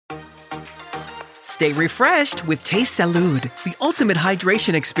Stay refreshed with Taste Salud, the ultimate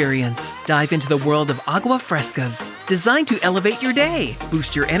hydration experience. Dive into the world of agua frescas, designed to elevate your day,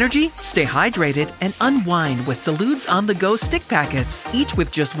 boost your energy, stay hydrated, and unwind with Salud's on-the-go stick packets, each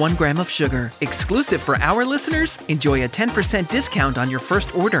with just 1 gram of sugar. Exclusive for our listeners, enjoy a 10% discount on your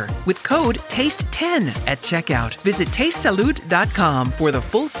first order with code TASTE10 at checkout. Visit tastesalud.com for the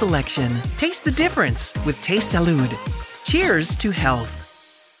full selection. Taste the difference with Taste Salud. Cheers to health.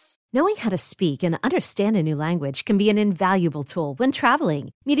 Knowing how to speak and understand a new language can be an invaluable tool when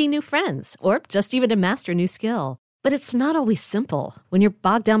traveling, meeting new friends, or just even to master a new skill. But it's not always simple when you're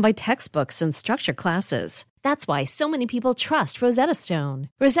bogged down by textbooks and structured classes. That's why so many people trust Rosetta Stone.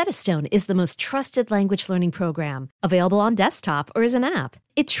 Rosetta Stone is the most trusted language learning program, available on desktop or as an app.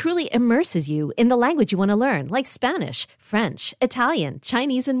 It truly immerses you in the language you want to learn, like Spanish, French, Italian,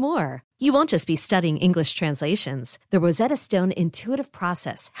 Chinese, and more. You won't just be studying English translations. The Rosetta Stone intuitive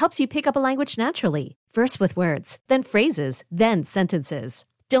process helps you pick up a language naturally, first with words, then phrases, then sentences.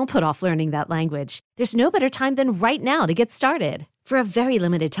 Don't put off learning that language. There's no better time than right now to get started. For a very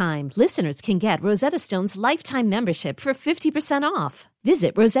limited time, listeners can get Rosetta Stone's lifetime membership for 50% off.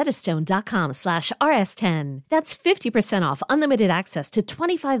 Visit rosettastone.com/rs10. That's 50% off unlimited access to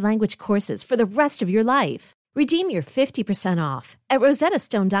 25 language courses for the rest of your life. Redeem your 50% off at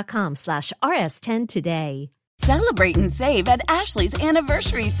rosettastone.com/rs10 today. Celebrate and save at Ashley's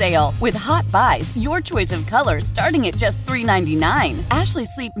Anniversary Sale. With Hot Buys, your choice of colors starting at just $3.99. Ashley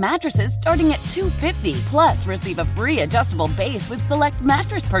Sleep mattresses starting at $2.50. Plus, receive a free adjustable base with select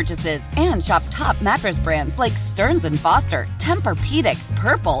mattress purchases. And shop top mattress brands like Stearns & Foster, Tempur-Pedic,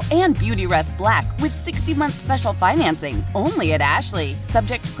 Purple, and Beautyrest Black with 60-month special financing. Only at Ashley.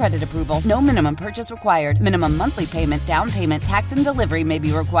 Subject to credit approval. No minimum purchase required. Minimum monthly payment, down payment, tax, and delivery may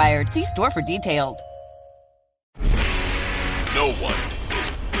be required. See store for details. No one is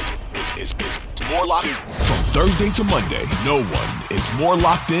more locked in. From Thursday to Monday, no one is more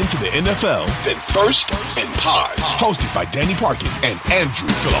locked into the NFL than First and Pod. Hosted by Danny Parkins and Andrew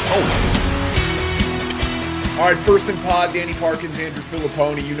Filipponi. All right, First and Pod, Danny Parkins, Andrew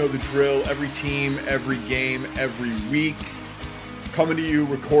Filipponi. You know the drill. Every team, every game, every week. Coming to you,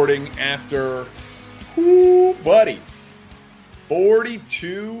 recording after, buddy,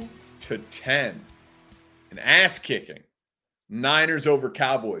 42-10. An ass-kicking. Niners over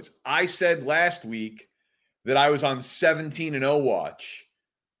Cowboys. I said last week that I was on 17-0 watch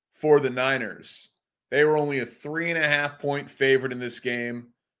for the Niners. They were only a 3.5-point favorite in this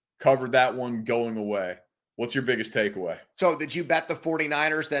game. Covered that one going away. What's your biggest takeaway? So did you bet the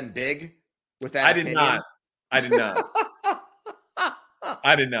 49ers then big with that opinion? I did not.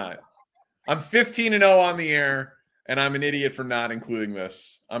 I did not. I'm 15-0 on the air, and I'm an idiot for not including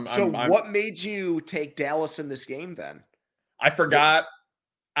this. What made you take Dallas in this game then? I forgot.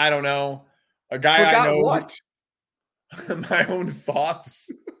 I don't know. A guy forgot I know. What? My own thoughts.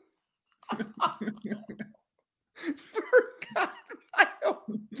 Forgot my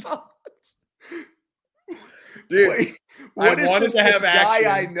own thoughts. Dude, wait, what I is wanted this, to have this guy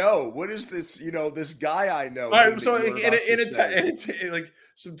action. I know? What is this, this guy I know? All right, so it's like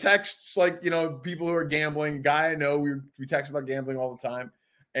some texts, like, people who are gambling. A guy I know, we text about gambling all the time,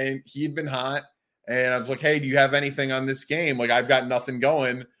 and he'd been hot. And I was like, hey, do you have anything on this game? Like, I've got nothing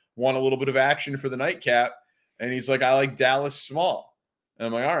going. Want a little bit of action for the nightcap. And he's like, I like Dallas small. And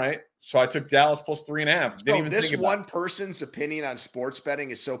I'm like, all right. So I took Dallas plus 3.5. Didn't even this think about one person's opinion on sports betting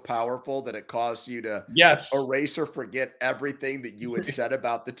is so powerful that it caused you to erase or forget everything that you had said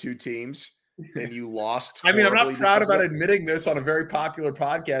about the two teams, and you lost. I mean, I'm not proud about admitting this on a very popular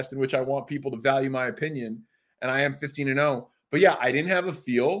podcast in which I want people to value my opinion, and I am 15-0. But yeah, I didn't have a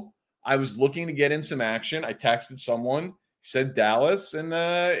feel. I was looking to get in some action. I texted someone, said Dallas, and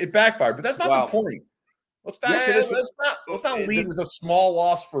it backfired. But that's not the point. Let's not lead with a small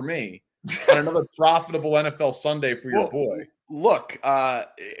loss for me on another profitable NFL Sunday for your boy. Look,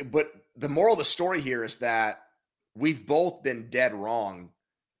 but the moral of the story here is that we've both been dead wrong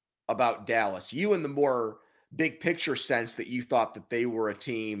about Dallas. You in the more big picture sense that you thought that they were a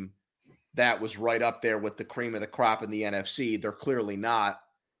team that was right up there with the cream of the crop in the NFC. They're clearly not.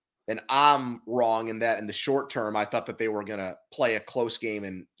 And I'm wrong in that in the short term, I thought that they were going to play a close game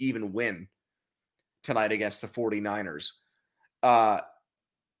and even win tonight against the 49ers.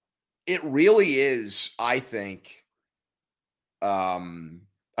 It really is, I think, a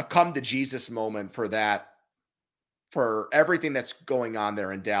come to Jesus moment for everything that's going on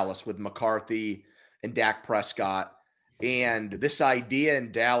there in Dallas with McCarthy and Dak Prescott. And this idea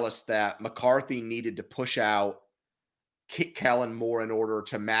in Dallas that McCarthy needed to push out Kellen Moore in order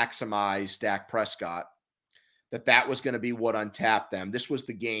to maximize Dak Prescott, that was going to be what untapped them. This was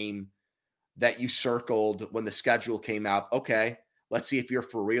the game that you circled when the schedule came out. Okay, let's see if you're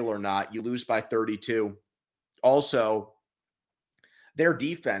for real or not. You lose by 32. Also, their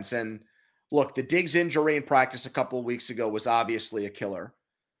defense. And look, the Diggs injury in practice a couple of weeks ago was obviously a killer.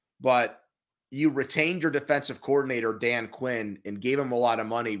 But you retained your defensive coordinator, Dan Quinn, and gave him a lot of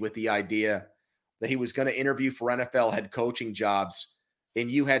money with the idea that he was going to interview for NFL head coaching jobs. And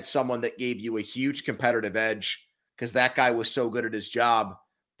you had someone that gave you a huge competitive edge because that guy was so good at his job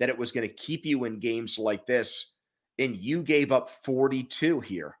that it was going to keep you in games like this. And you gave up 42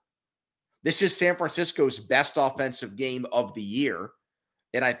 here. This is San Francisco's best offensive game of the year.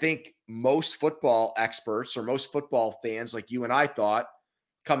 And I think most football experts or most football fans like you and I thought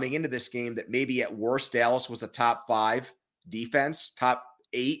coming into this game that maybe at worst Dallas was a top 5 defense, top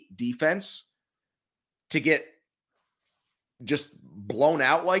 8 defense, to get just blown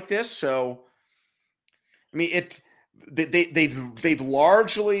out like this. So, I mean, they've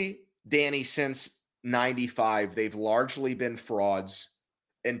largely, Danny, since 95, they've largely been frauds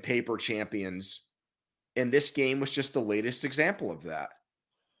and paper champions. And this game was just the latest example of that.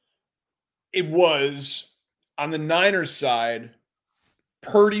 It was. On the Niners side,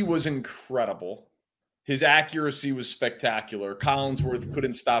 Purdy was incredible. His accuracy was spectacular. Collinsworth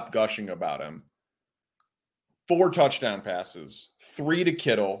couldn't stop gushing about him. 4 touchdown passes, 3 to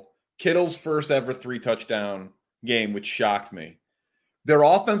Kittle. Kittle's first ever 3-touchdown game, which shocked me. Their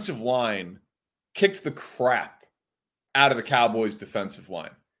offensive line kicked the crap out of the Cowboys' defensive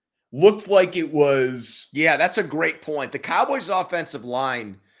line. Looked like it was... Yeah, that's a great point. The Cowboys' offensive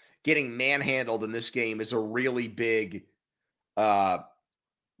line getting manhandled in this game is a really big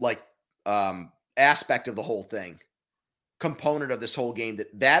aspect of the whole thing. Component of this whole game.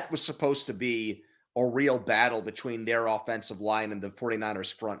 That was supposed to be a real battle between their offensive line and the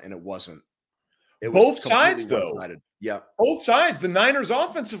 49ers front, and it wasn't. Both sides, though. Yeah. Both sides. The Niners'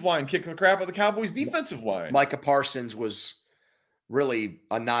 offensive line kicked the crap out of the Cowboys' defensive line. Micah Parsons was really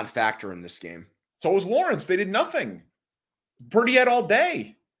a non-factor in this game. So was Lawrence. They did nothing. Purdy had all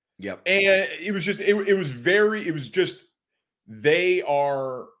day. Yep. And it was just,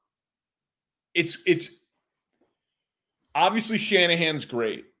 it's obviously Shanahan's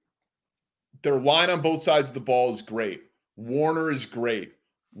great. Their line on both sides of the ball is great. Warner is great.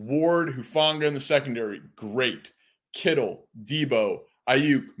 Ward, Hufanga in the secondary, great. Kittle, Debo,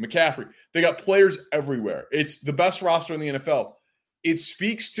 Ayuk, McCaffrey. They got players everywhere. It's the best roster in the NFL. It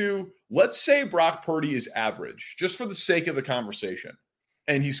speaks to, let's say Brock Purdy is average, just for the sake of the conversation.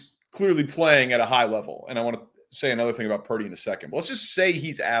 And he's clearly playing at a high level. And I want to say another thing about Purdy in a second. But let's just say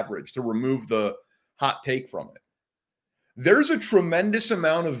he's average to remove the hot take from it. There's a tremendous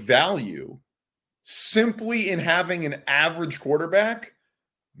amount of value simply in having an average quarterback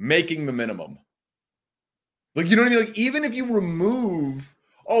making the minimum. Like, you know what I mean? Like, even if you remove,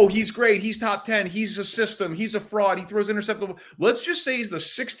 oh, he's great, he's top 10, he's a system, he's a fraud, he throws interceptable. Let's just say he's the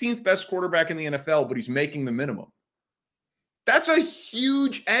 16th best quarterback in the NFL, but he's making the minimum. That's a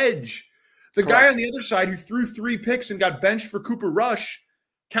huge edge. The Correct. Guy on the other side who threw 3 picks and got benched for Cooper Rush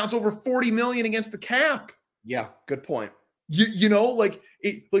counts over $40 million against the cap. Yeah, good point. That's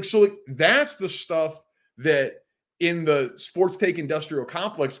the stuff that in the sports take industrial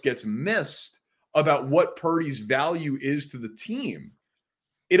complex gets missed about what Purdy's value is to the team.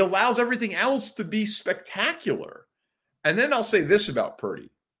 It allows everything else to be spectacular. And then I'll say this about Purdy.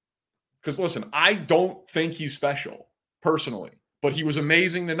 Because listen, I don't think he's special personally, but he was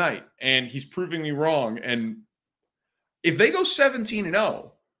amazing tonight and he's proving me wrong. And if they go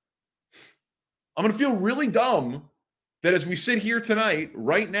 17-0, I'm going to feel really dumb that as we sit here tonight,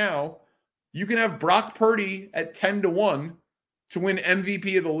 right now, you can have Brock Purdy at 10-1 to win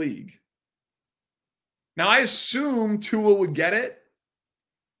MVP of the league. Now, I assume Tua would get it,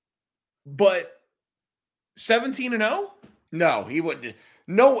 but 17-0? No, he wouldn't.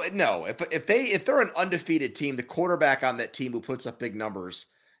 No. If they're an undefeated team, the quarterback on that team who puts up big numbers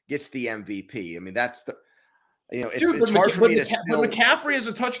gets the MVP. I mean, that's the, it's hard for me to still. But McCaffrey has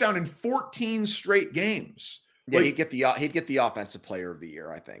a touchdown in 14 straight games. Yeah, he'd get the offensive player of the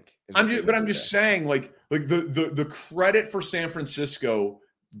year, I think. I'm just saying, like the credit for San Francisco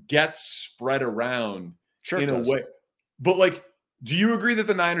gets spread around in a way. But do you agree that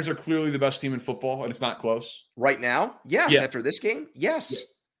the Niners are clearly the best team in football and it's not close right now? Yes. Yeah. After this game, yes.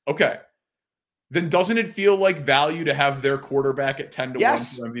 Yeah. Okay. Then doesn't it feel like value to have their quarterback at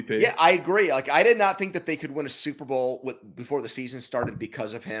 10-1 for MVP? Yeah, I agree. I did not think that they could win a Super Bowl before the season started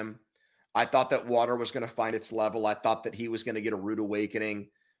because of him. I thought that Water was going to find its level. I thought that he was going to get a rude awakening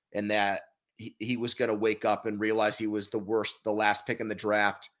and that he was going to wake up and realize he was the last pick in the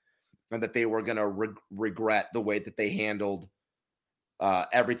draft, and that they were going to regret the way that they handled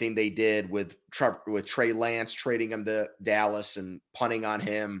everything they did with Trey Lance, trading him to Dallas and punting on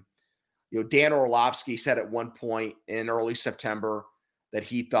him. Dan Orlovsky said at one point in early September that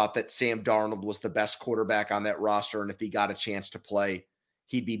he thought that Sam Darnold was the best quarterback on that roster, and if he got a chance to play,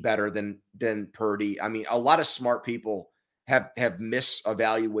 he'd be better than Purdy. I mean, a lot of smart people have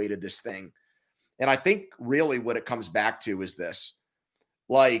misevaluated this thing. And I think really what it comes back to is this.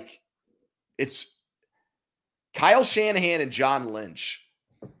 Like, it's Kyle Shanahan and John Lynch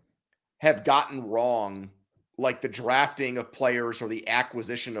have gotten wrong, like the drafting of players or the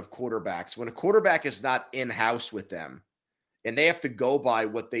acquisition of quarterbacks. When a quarterback is not in-house with them and they have to go by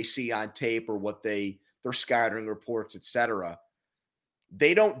what they see on tape or what they're scattering reports, etc.,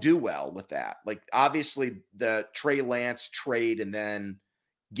 they don't do well with that. Like, obviously the Trey Lance trade and then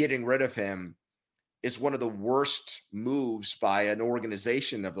getting rid of him is one of the worst moves by an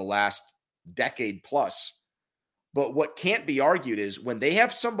organization of the last decade plus. But what can't be argued is when they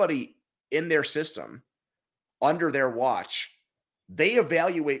have somebody in their system under their watch, they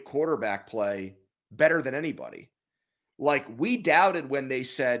evaluate quarterback play better than anybody. Like, we doubted when they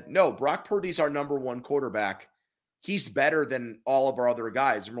said, no, Brock Purdy's our number one quarterback. He's better than all of our other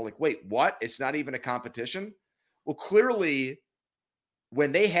guys. And we're like, wait, what? It's not even a competition? Well, clearly,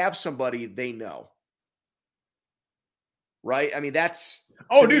 when they have somebody, they know. Right? I mean, that's...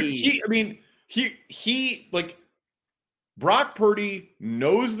 Oh, dude, he like, Brock Purdy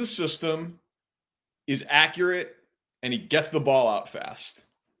knows the system, is accurate, and he gets the ball out fast.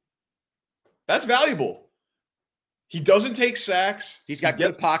 That's valuable. He doesn't take sacks. He's got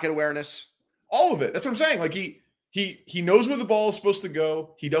good pocket awareness. All of it. That's what I'm saying. Like, he knows where the ball is supposed to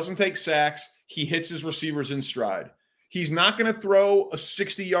go. He doesn't take sacks. He hits his receivers in stride. He's not going to throw a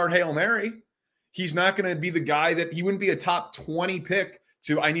 60-yard Hail Mary. He's not going to be the guy that he wouldn't be a top 20 pick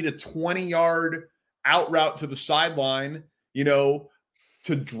to, I need a 20-yard out route to the sideline,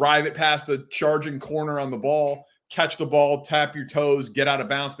 to drive it past the charging corner on the ball, catch the ball, tap your toes, get out of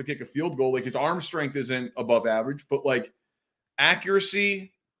bounds to kick a field goal. Like, his arm strength isn't above average, but like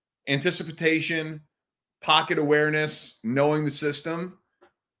accuracy, anticipation, pocket awareness, knowing the system,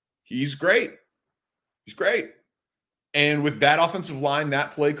 he's great. He's great. And with that offensive line,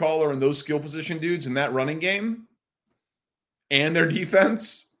 that play caller, and those skill position dudes in that running game and their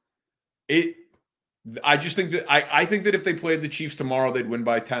defense, I just think that I think that if they played the Chiefs tomorrow, they'd win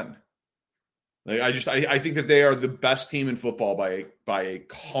by 10. Like, I think that they are the best team in football by a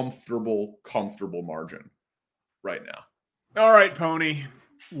comfortable margin right now. All right, Pony.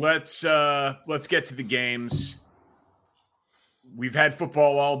 Let's get to the games. We've had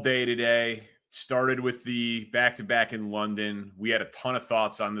football all day today. Started with the back-to-back in London. We had a ton of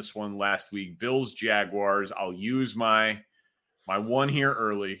thoughts on this one last week. Bills, Jaguars. I'll use my one here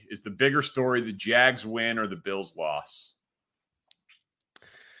early. Is the bigger story the Jags win or the Bills loss?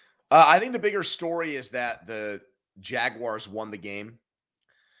 I think the bigger story is that the Jaguars won the game,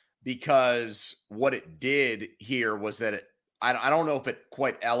 because what it did here was that I don't know if it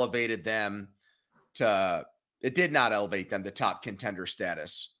quite elevated them to – it did not elevate them to top contender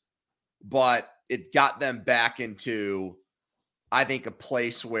status. But it got them back into, I think, a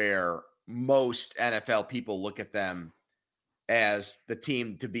place where most NFL people look at them as the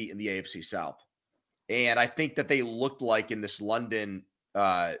team to beat in the AFC South. And I think that they looked like in this London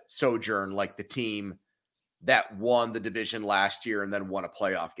sojourn, like the team that won the division last year and then won a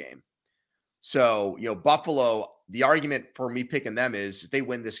playoff game. So, Buffalo, the argument for me picking them is if they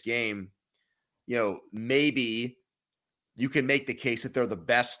win this game, maybe you can make the case that they're the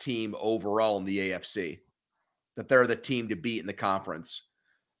best team overall in the AFC, that they're the team to beat in the conference.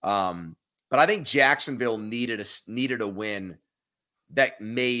 But I think Jacksonville needed a win that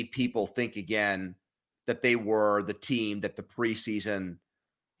made people think again that they were the team that the preseason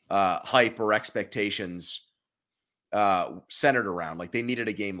hype or expectations centered around. Like, they needed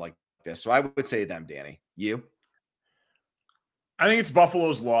a game like this. So I would say them, Danny. You? I think it's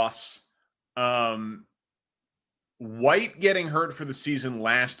Buffalo's loss. White getting hurt for the season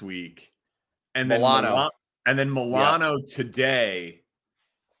last week, and then Milano today.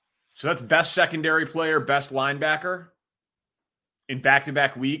 So that's best secondary player, best linebacker in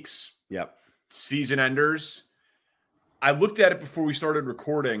back-to-back weeks. Yep. Season enders. I looked at it before we started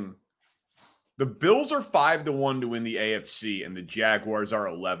recording. The Bills are 5-1 to win the AFC, and the Jaguars are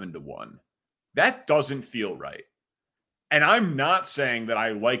 11-1. That doesn't feel right. And I'm not saying that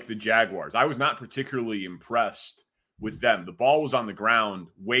I like the Jaguars. I was not particularly impressed with them. The ball was on the ground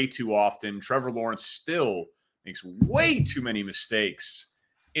way too often. Trevor Lawrence still makes way too many mistakes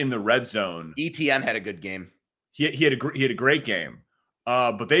in the red zone. ETN had a good game. He had a great game.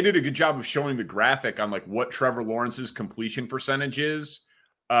 But they did a good job of showing the graphic on like what Trevor Lawrence's completion percentage is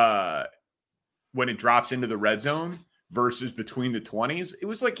when it drops into the red zone versus between the 20s. It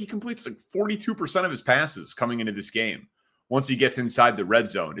was like he completes like 42% of his passes coming into this game once he gets inside the red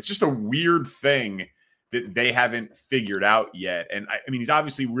zone. It's just a weird thing that they haven't figured out yet. And I mean, he's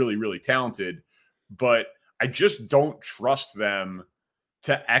obviously really, really talented, but I just don't trust them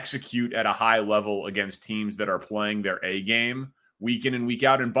to execute at a high level against teams that are playing their A game week in and week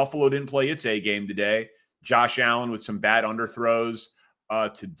out. And Buffalo didn't play its A game today. Josh Allen with some bad underthrows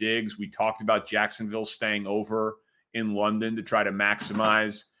to Diggs. We talked about Jacksonville staying over in London to try to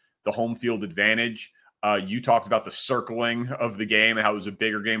maximize the home field advantage. You talked about the circling of the game and how it was a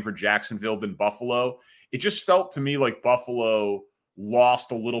bigger game for Jacksonville than Buffalo. It just felt to me like Buffalo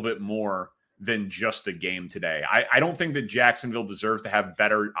lost a little bit more than just a game today. I don't think that Jacksonville deserves to have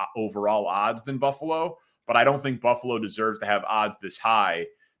better overall odds than Buffalo, but I don't think Buffalo deserves to have odds this high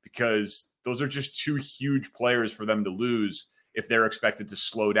because those are just two huge players for them to lose if they're expected to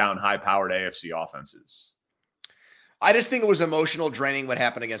slow down high-powered AFC offenses. I just think it was emotional draining what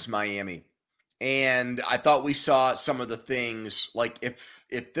happened against Miami. And I thought we saw some of the things, like if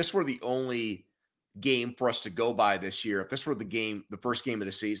this were the only game for us to go by this year, if this were the first game of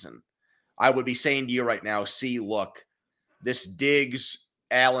the season, I would be saying to you right now, look, this Diggs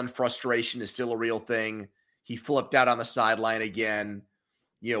Allen frustration is still a real thing. He flipped out on the sideline again.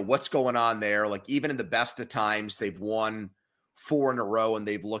 You know, what's going on there? Like, even in the best of times, they've won 4 in a row and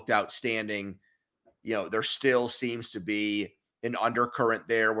they've looked outstanding. You know, there still seems to be an undercurrent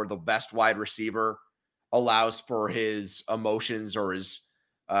there where the best wide receiver allows for his emotions or his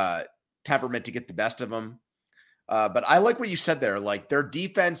temperament to get the best of him. But I like what you said there. Like, their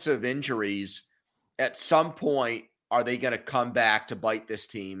defensive injuries, at some point, are they going to come back to bite this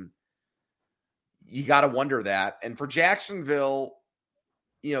team? You got to wonder that. And for Jacksonville,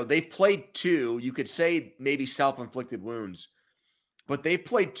 you know, they've played 2, you could say maybe self-inflicted wounds, but they've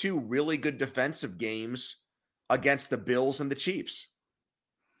played 2 really good defensive games against the Bills and the Chiefs.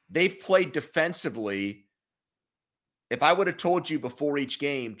 They've played defensively. If I would have told you before each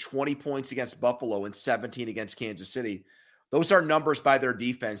game, 20 points against Buffalo and 17 against Kansas City, those are numbers by their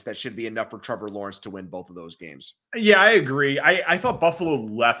defense that should be enough for Trevor Lawrence to win both of those games. Yeah, I agree. I thought Buffalo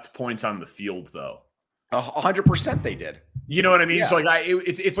left points on the field, though. 100% they did. You know what I mean? Yeah. So like,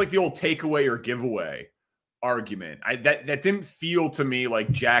 it's like the old takeaway or giveaway argument. That didn't feel to me like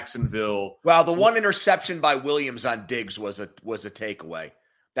Jacksonville. Well, the one interception by Williams on Diggs was a takeaway.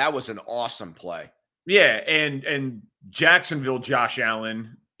 That was an awesome play. Yeah, and Jacksonville Josh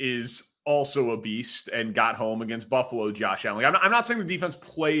Allen is also a beast and got home against Buffalo Josh Allen. I'm not saying the defense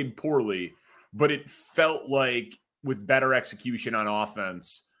played poorly, but it felt like with better execution on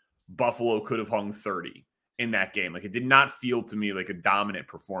offense, Buffalo could have hung 30 in that game. Like, it did not feel to me like a dominant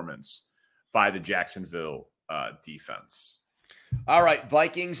performance by the Jacksonville defense. All right,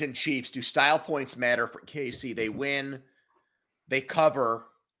 Vikings and Chiefs. Do style points matter for KC? They win, they cover,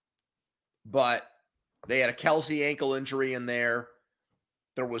 but they had a Kelsey ankle injury in there.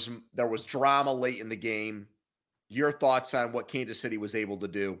 There was drama late in the game. Your thoughts on what Kansas City was able to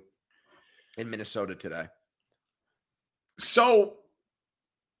do in Minnesota today? So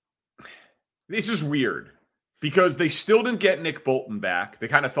this is weird because they still didn't get Nick Bolton back. They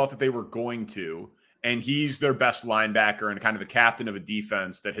kind of thought that they were going to, and he's their best linebacker and kind of the captain of a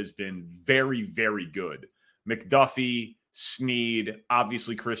defense that has been very, very good. McDuffie, Snead,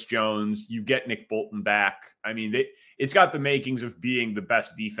 obviously Chris Jones. You get Nick Bolton back. I mean, it's got the makings of being the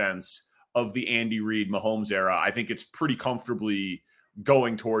best defense of the Andy Reid Mahomes era. I think it's pretty comfortably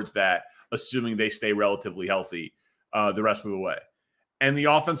going towards that, assuming they stay relatively healthy the rest of the way. And the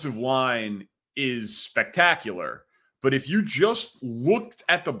offensive line is spectacular. But if you just looked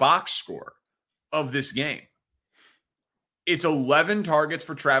at the box score of this game, it's 11 targets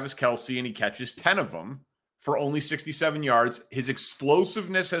for Travis Kelce, and he catches 10 of them for only 67 yards. His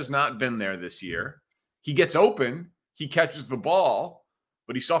explosiveness has not been there this year. He gets open, he catches the ball,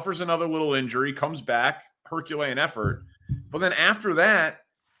 but he suffers another little injury, comes back, Herculean effort. But then after that,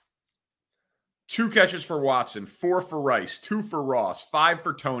 2 catches for Watson, 4 for Rice, 2 for Ross, 5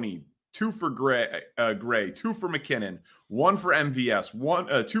 for Tony, 2 for Gray, 2 for McKinnon, 1 for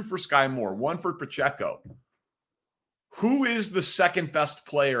MVS, 2 for Sky Moore, 1 for Pacheco. Who is the second best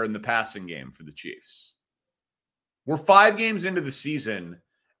player in the passing game for the Chiefs? We're 5 games into the season,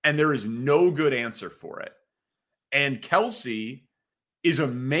 and there is no good answer for it. And Kelce is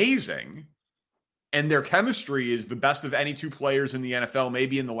amazing, and their chemistry is the best of any 2 players in the NFL,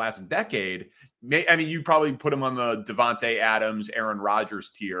 maybe in the last decade. I mean, you probably put him on the Devontae Adams, Aaron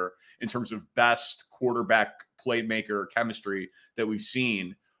Rodgers tier in terms of best quarterback playmaker chemistry that we've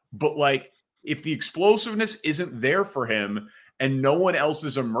seen. But like, if the explosiveness isn't there for him and no one else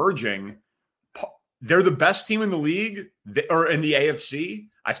is emerging, they're the best team in the league or in the AFC.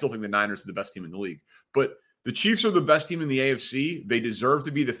 I still think the Niners are the best team in the league, but the Chiefs are the best team in the AFC. They deserve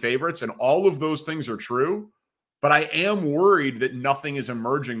to be the favorites, and all of those things are true. But I am worried that nothing is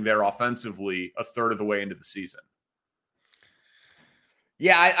emerging there offensively a third of the way into the season.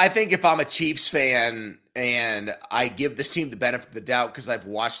 Yeah, I think if I'm a Chiefs fan and I give this team the benefit of the doubt because I've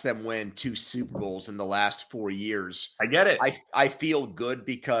watched them win 2 Super Bowls in the last 4 years. I get it. I feel good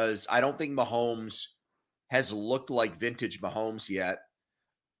because I don't think Mahomes has looked like vintage Mahomes yet.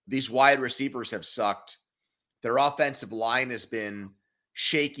 These wide receivers have sucked. Their offensive line has been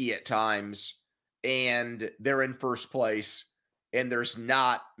shaky at times, and they're in first place. And there's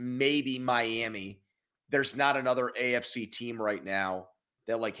not, maybe Miami, there's not another AFC team right now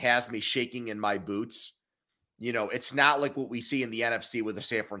that like has me shaking in my boots. You know, it's not like what we see in the NFC with the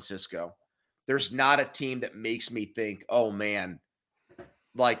San Francisco. There's not a team that makes me think, oh man,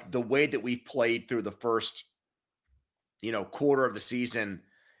 like the way that we've played through the first, quarter of the season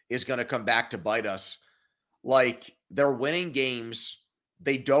is going to come back to bite us. Like they're winning games.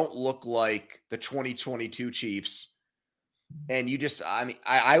 They don't look like the 2022 Chiefs. And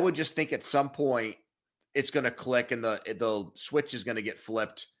I would just think at some point it's going to click and the switch is going to get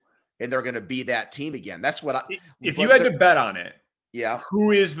flipped and they're going to be that team again. That's what if you had to bet on it. Yeah.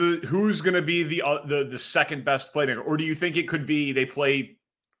 Who's going to be the second best playmaker? Or do you think it could be they play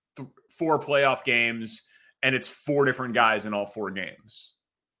 4 playoff games and it's 4 different guys in all 4 games?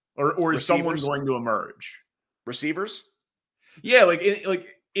 Or is someone going to emerge? Receivers? Yeah, like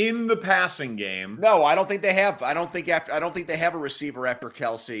in the passing game. No, I don't think they have. I don't think they have a receiver after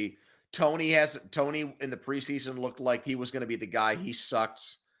Kelsey. Tony in the preseason looked like he was going to be the guy. He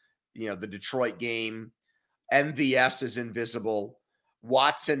sucked. The Detroit game. MVS is invisible.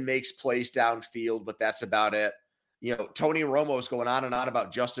 Watson makes plays downfield, but that's about it. Tony Romo is going on and on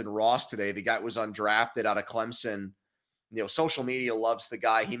about Justin Ross today. The guy was undrafted out of Clemson. Social media loves the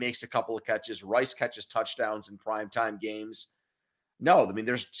guy. He makes a couple of catches. Rice catches touchdowns in primetime games. No, I mean,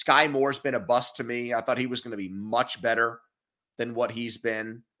 Sky Moore's been a bust to me. I thought he was going to be much better than what he's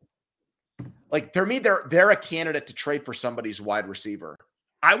been. Like, to me, they're a candidate to trade for somebody's wide receiver.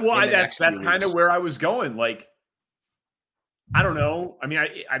 That's kind of where I was going. Like, I don't know. I mean,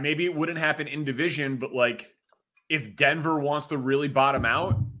 I maybe it wouldn't happen in division, but like, if Denver wants to really bottom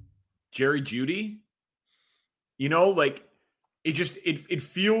out, Jerry Jeudy, like it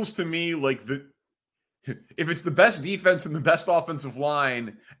feels to me like if it's the best defense and the best offensive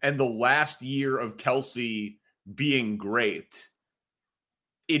line and the last year of Kelsey being great,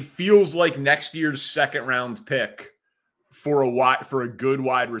 it feels like next year's second round pick for a good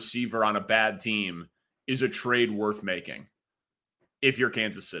wide receiver on a bad team is a trade worth making if you're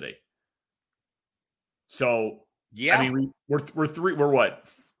Kansas City. So, yeah, I mean, we're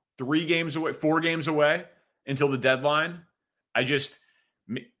 3 games away, 4 games away until the deadline.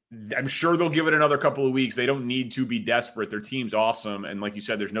 I'm sure they'll give it another couple of weeks. They don't need to be desperate. Their team's awesome. And like you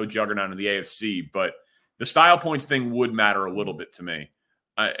said, there's no juggernaut in the AFC, but the style points thing would matter a little bit to me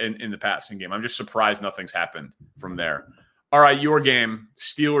in the passing game. I'm just surprised nothing's happened from there. All right, your game,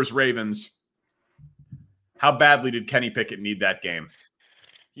 Steelers-Ravens. How badly did Kenny Pickett need that game?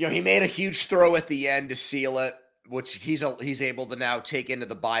 He made a huge throw at the end to seal it, which he's able to now take into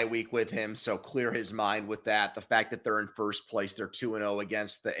the bye week with him, so clear his mind with that. The fact that they're in first place, they're 2-0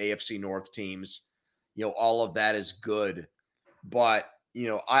 against the AFC North teams, all of that is good. But,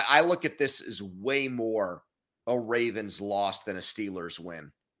 I look at this as way more a Ravens loss than a Steelers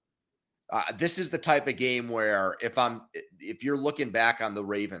win. This is the type of game where if you're looking back on the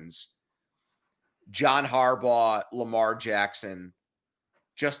Ravens, John Harbaugh, Lamar Jackson,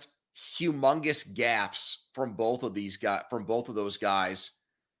 just humongous gaffes from both of those guys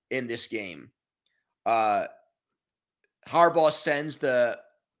in this game. Harbaugh sends the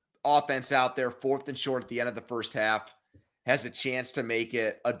offense out there 4th and short at the end of the first half, has a chance to make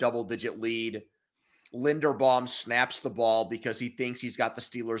it a double-digit lead. Linderbaum snaps the ball because he thinks he's got the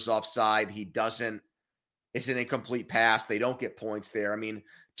Steelers offside. He doesn't. It's an incomplete pass. They don't get points there. I mean,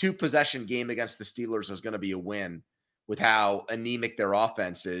 2-possession game against the Steelers is going to be a win with how anemic their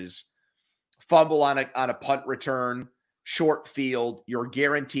offense is. Fumble on a punt return, short field. You're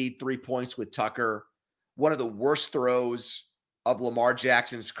guaranteed 3 points with Tucker. One of the worst throws of Lamar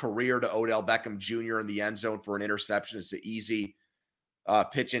Jackson's career to Odell Beckham Jr. in the end zone for an interception. It's an easy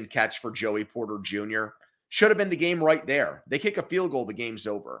pitch and catch for Joey Porter Jr. Should have been the game right there. They kick a field goal, the game's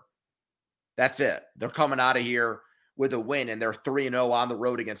over. That's it. They're coming out of here with a win, and they're 3-0 on the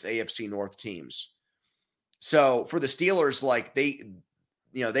road against AFC North teams. So for the Steelers, like they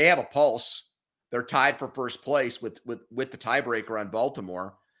have a pulse. They're tied for first place with the tiebreaker on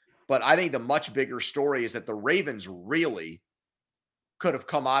Baltimore. But I think the much bigger story is that the Ravens really could have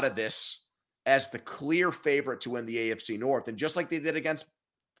come out of this as the clear favorite to win the AFC North. And just like they did against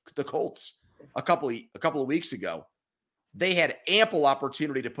the Colts a couple of weeks ago, they had ample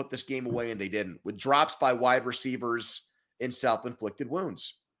opportunity to put this game away, and they didn't, with drops by wide receivers in self-inflicted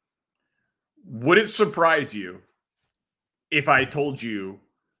wounds. Would it surprise you if I told you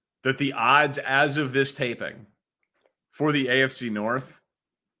that the odds as of this taping for the AFC North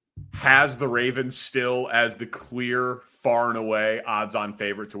has the Ravens still as the clear, far and away odds-on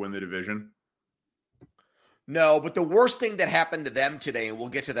favorite to win the division? No, but the worst thing that happened to them today, and we'll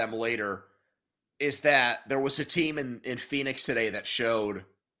get to them later, is that there was a team in Phoenix today that showed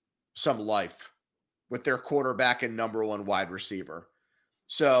some life with their quarterback and number one wide receiver.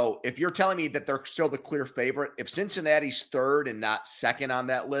 So if you're telling me that they're still the clear favorite, if Cincinnati's third and not second on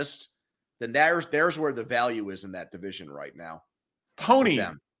that list, then there's where the value is in that division right now. Pony.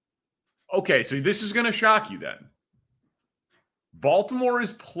 Okay, so this is going to shock you then. Baltimore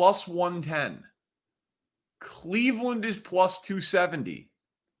is plus 110. Cleveland is plus 270.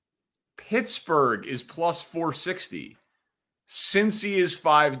 Pittsburgh is plus 460. Cincy is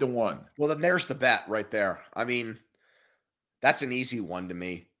 5-1. Well, then there's the bet right there. I mean, that's an easy one to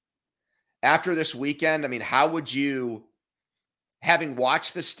me. After this weekend, I mean, how would you, having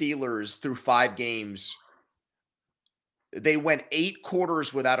watched the Steelers through 5 games, they went 8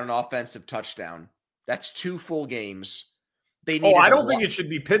 quarters without an offensive touchdown. That's 2 full games. I don't think it should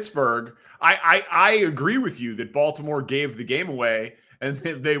be Pittsburgh. I agree with you that Baltimore gave the game away, and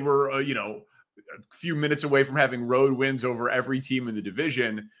they were, a few minutes away from having road wins over every team in the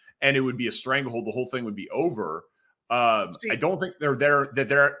division, and it would be a stranglehold. The whole thing would be over. I don't think they're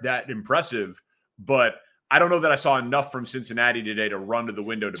that impressive, but I don't know that I saw enough from Cincinnati today to run to the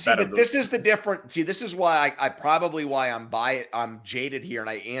window to bet on them. This is the difference. See, this is why I'm jaded here, and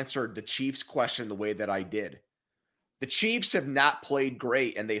I answered the Chiefs question the way that I did. The Chiefs have not played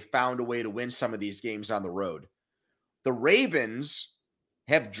great, and they found a way to win some of these games on the road. The Ravens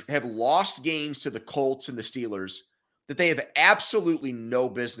have lost games to the Colts and the Steelers that they have absolutely no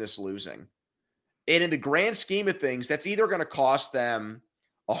business losing. And in the grand scheme of things, that's either going to cost them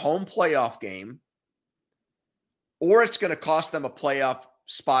a home playoff game or it's going to cost them a playoff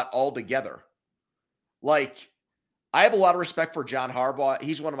spot altogether. Like, I have a lot of respect for John Harbaugh.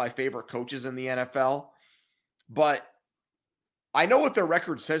 He's one of my favorite coaches in the NFL. But I know what their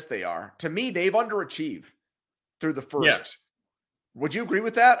record says they are. To me, they've underachieved through the first. Yeah. Would you agree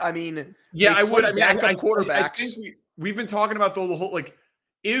with that? I mean, yeah, I would. I mean, quarterbacks. I think we've been talking about the whole, like,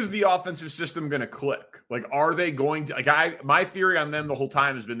 is the offensive system going to click? Like, are they going to, my theory on them the whole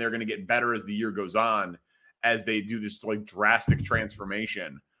time has been they're going to get better as the year goes on, as they do this like drastic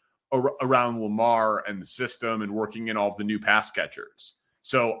transformation around Lamar and the system and working in all of the new pass catchers.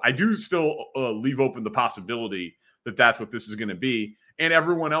 So I do still leave open the possibility that that's what this is going to be. And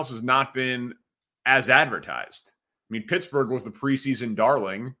everyone else has not been as advertised. I mean, Pittsburgh was the preseason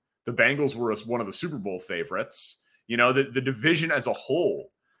darling. The Bengals were one of the Super Bowl favorites. The division as a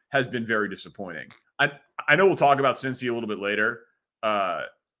whole has been very disappointing. I know we'll talk about Cincy a little bit later.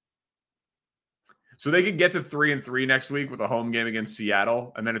 So they could get to 3-3 next week with a home game against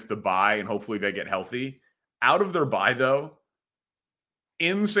Seattle, and then it's the bye, and hopefully they get healthy. Out of their bye, though,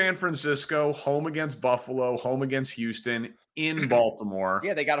 in San Francisco, home against Buffalo, home against Houston, in Baltimore.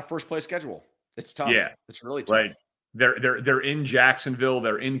 Yeah, they got a first-place schedule. It's tough. Yeah. It's really tough. Right. They're in Jacksonville.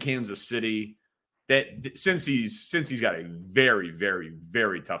 They're in Kansas City. Since he's got a very, very,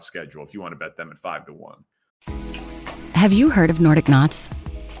 very tough schedule if you want to bet them at 5-1. Have you heard of Nordic Knots?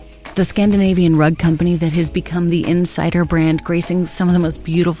 The Scandinavian rug company that has become the insider brand gracing some of the most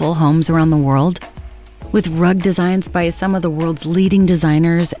beautiful homes around the world. With rug designs by some of the world's leading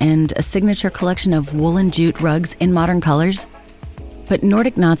designers and a signature collection of woolen jute rugs in modern colors. But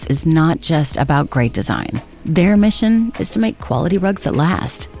Nordic Knots is not just about great design. Their mission is to make quality rugs that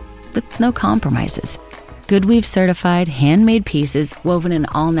last, with no compromises. GoodWeave certified, handmade pieces woven in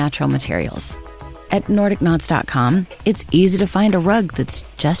all natural materials. At NordicKnots.com, it's easy to find a rug that's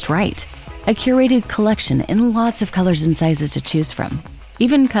just right. A curated collection in lots of colors and sizes to choose from.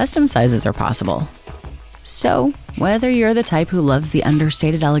 Even custom sizes are possible. So, whether you're the type who loves the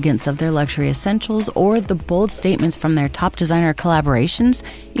understated elegance of their luxury essentials or the bold statements from their top designer collaborations,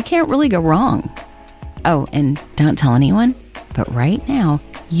 you can't really go wrong. Oh, and don't tell anyone, but right now,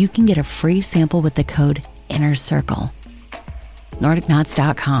 you can get a free sample with the code INNERCIRCLE.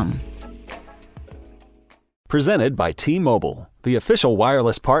 NordicKnots.com. Presented by T-Mobile, the official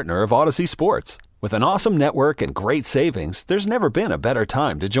wireless partner of Odyssey Sports. With an awesome network and great savings, there's never been a better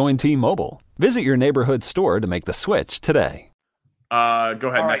time to join T-Mobile. Visit your neighborhood store to make the switch today. Go ahead,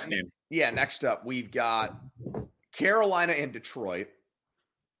 All next right, game. Yeah, next up, we've got Carolina and Detroit,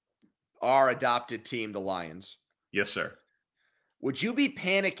 our adopted team, the Lions. Yes, sir. Would you be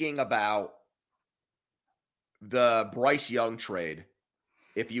panicking about the Bryce Young trade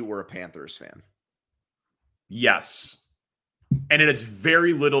if you were a Panthers fan? Yes. And it has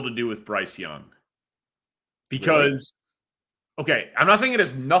very little to do with Bryce Young. Because, okay, I'm not saying it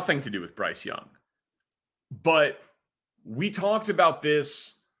has nothing to do with Bryce Young, but we talked about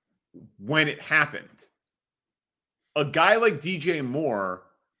this when it happened. A guy like DJ Moore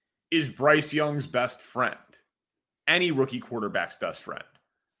is Bryce Young's best friend, any rookie quarterback's best friend.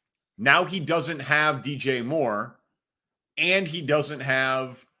 Now he doesn't have DJ Moore, and he doesn't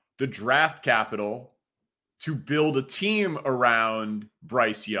have the draft capital to build a team around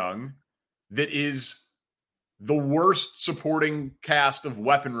Bryce Young that is the worst supporting cast of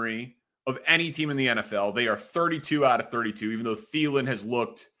weaponry of any team in the NFL. They are 32 out of 32, even though Thielen has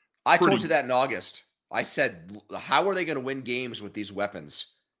looked I told you that in August. I said, how are they going to win games with these weapons?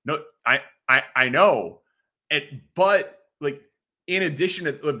 No, I know. But like in addition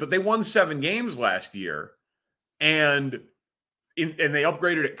to, but they won 7 games last year, and they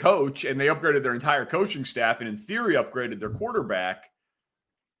upgraded at coach, and they upgraded their entire coaching staff, and in theory upgraded their quarterback.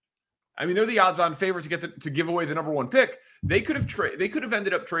 I mean, they're the odds-on favorite to give away the number 1 pick. They could have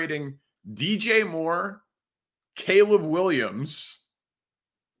ended up trading DJ Moore, Caleb Williams,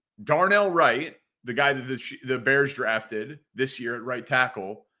 Darnell Wright, the guy that the Bears drafted this year at right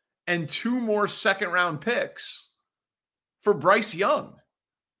tackle, and 2 more second-round picks for Bryce Young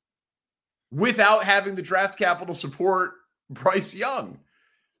without having the draft capital support Bryce Young.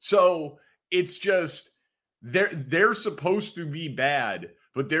 So it's just they're supposed to be bad,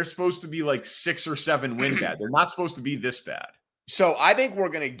 but they're supposed to be like 6 or 7 win bad. They're not supposed to be this bad. So I think we're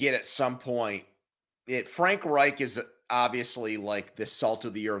going to get at some point. Frank Reich is obviously like the salt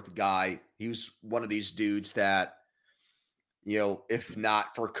of the earth guy. He was one of these dudes that, you know, if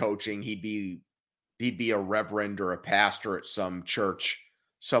not for coaching, he'd be a reverend or a pastor at some church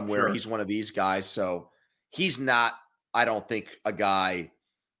somewhere. Sure. He's one of these guys. So he's not, I don't think, a guy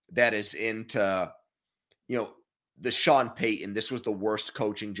that is into, you know, the Sean Payton, this was the worst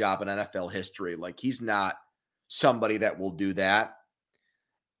coaching job in NFL history. Like, he's not somebody that will do that.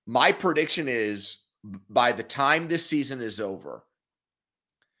 My prediction is by the time this season is over,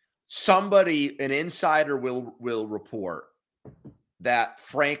 an insider will report that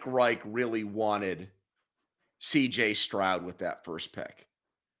Frank Reich really wanted CJ Stroud with that first pick.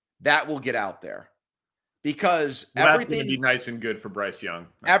 That will get out there. Because that's going to be nice and good for Bryce Young.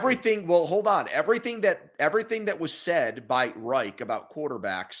 Well, hold on. Everything that was said by Reich about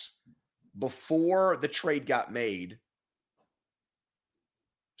quarterbacks before the trade got made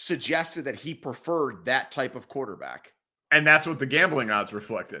suggested that he preferred that type of quarterback. And that's what the gambling odds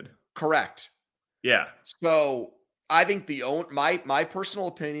reflected. Correct. Yeah. So I think my personal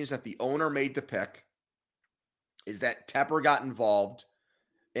opinion is that the owner made the pick, is that Tepper got involved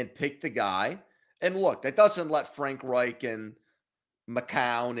and picked the guy. And look, that doesn't let Frank Reich and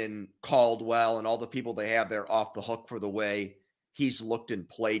McCown and Caldwell and all the people they have there off the hook for the way he's looked and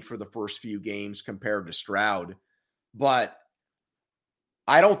played for the first few games compared to Stroud. But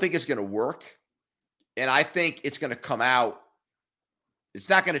I don't think it's going to work. And I think it's going to come out. It's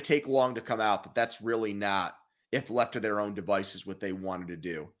not going to take long to come out that that's really not, if left to their own devices, what they wanted to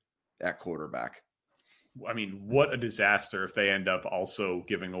do at quarterback. I mean, what a disaster if they end up also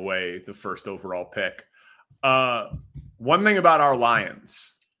giving away the first overall pick. One thing about our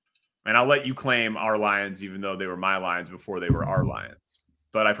Lions, and I'll let you claim our Lions, even though they were my Lions before they were our Lions,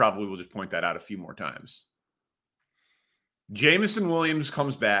 but I probably will just point that out a few more times. Jameson Williams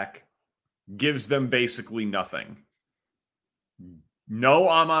comes back, gives them basically nothing. No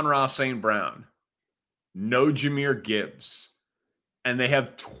Amon-Ra St. Brown, no Jahmyr Gibbs, and they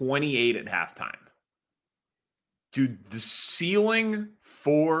have 28 at halftime. Dude, the ceiling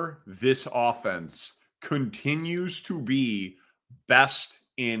for this offense continues to be best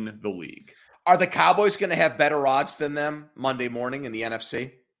in the league. Are the Cowboys going to have better odds than them Monday morning in the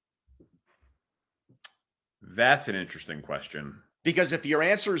NFC? That's an interesting question. Because if your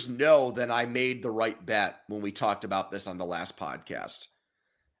answer is no, then I made the right bet when we talked about this on the last podcast.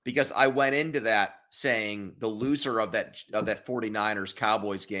 Because I went into that saying the loser of that 49ers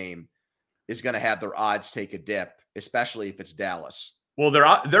Cowboys game is going to have their odds take a dip, especially if it's Dallas. Well,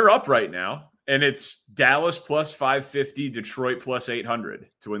 they're up right now, and it's Dallas plus 550, Detroit plus 800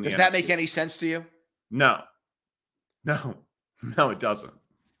 to win the NFC. Does that make any sense to you? No, it doesn't.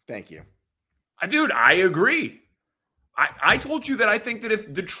 Thank you. Dude, I agree. I told you that I think that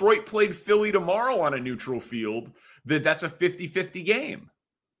if Detroit played Philly tomorrow on a neutral field, that's a 50-50 game.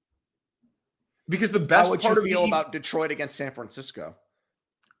 Because the best How would part you of feel about Detroit against San Francisco?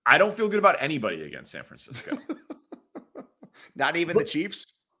 I don't feel good about anybody against San Francisco. Not even the Chiefs?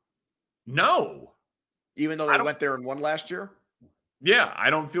 No. Even though they went there and won last year? Yeah, I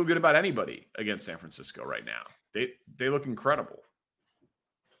don't feel good about anybody against San Francisco right now. They look incredible.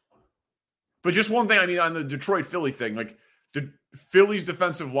 But just one thing, I mean, on the Detroit-Philly thing, like Philly's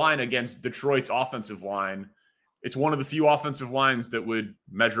defensive line against Detroit's offensive line, it's one of the few offensive lines that would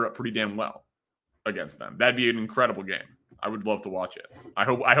measure up pretty damn well against them. That'd be an incredible game. I would love to watch it. I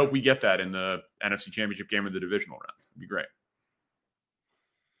hope we get that in the NFC Championship game or the divisional rounds. It'd be great.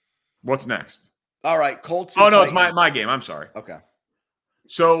 What's next? All right, Colts. Oh, no, it's my game. I'm sorry. Okay.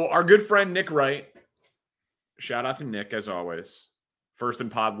 So our good friend Nick Wright, shout out to Nick as always, first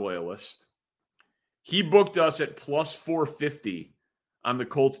and pod loyalist. He booked us at plus 450 on the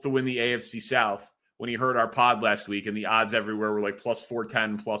Colts to win the AFC South when he heard our pod last week, and the odds everywhere were like plus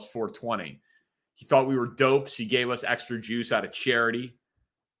 410, plus 420. He thought we were dopes. He gave us extra juice out of charity.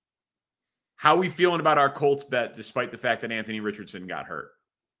 How are we feeling about our Colts bet despite the fact that Anthony Richardson got hurt?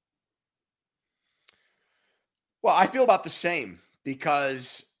 Well, I feel about the same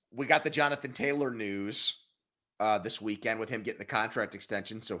because we got the Jonathan Taylor news this weekend with him getting the contract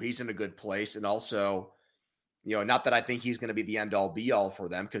extension. So he's in a good place. And also, not that I think he's going to be the end all be all for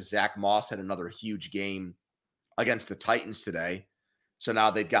them because Zach Moss had another huge game against the Titans today. So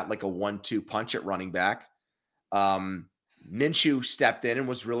now they've got like a 1-2 punch at running back. Minshew stepped in and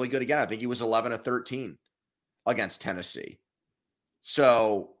was really good again. I think he was 11-13 against Tennessee.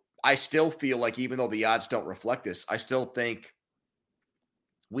 So I still feel like even though the odds don't reflect this, I still think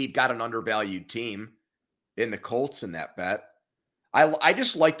we've got an undervalued team in the Colts in that bet. I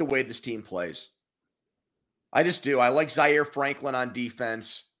just like the way this team plays. I just do. I like Zaire Franklin on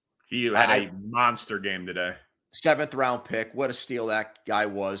defense. He had a monster game today. 7th round pick. What a steal that guy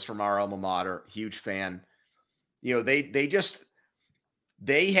was from our alma mater. Huge fan. They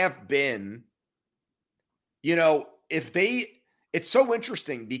have been, it's so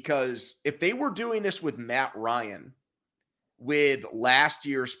interesting because if they were doing this with Matt Ryan with last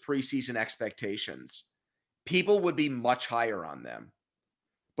year's preseason expectations, people would be much higher on them.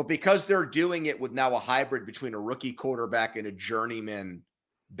 But because they're doing it with now a hybrid between a rookie quarterback and a journeyman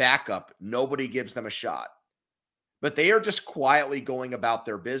backup, nobody gives them a shot. But they are just quietly going about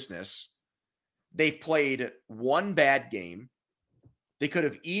their business. They've played one bad game. They could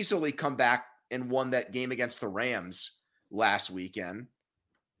have easily come back and won that game against the Rams last weekend.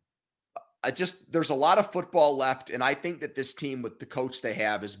 There's a lot of football left, and I think that this team with the coach they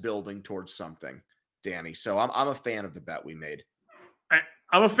have is building towards something, Danny. So I'm a fan of the bet we made.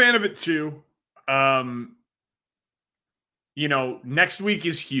 I'm a fan of it too. Next week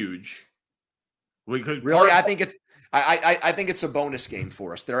is huge. I think it's a bonus game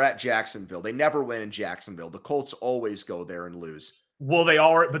for us. They're at Jacksonville. They never win in Jacksonville. The Colts always go there and lose. Well, they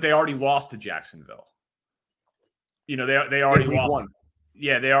already lost to Jacksonville. They already lost. Won.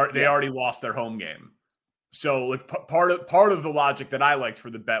 Yeah, they already lost their home game. So like part of the logic that I liked for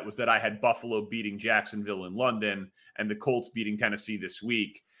the bet was that I had Buffalo beating Jacksonville in London and the Colts beating Tennessee this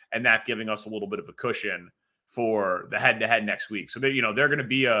week, and that giving us a little bit of a cushion for the head-to-head next week. So they're going to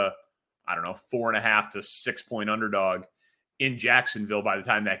be a 4.5 to 6 point underdog in Jacksonville by the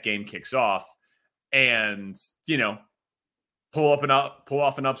time that game kicks off, and pull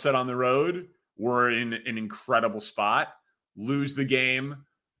off an upset on the road. We're in an incredible spot. Lose the game,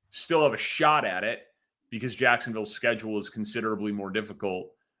 still have a shot at it because Jacksonville's schedule is considerably more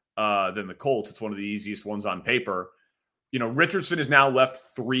difficult than the Colts. It's one of the easiest ones on paper. Richardson has now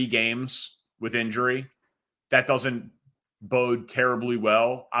left 3 games with injury. That doesn't bode terribly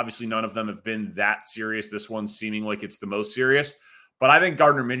well. Obviously, none of them have been that serious. This one's seeming like it's the most serious. But I think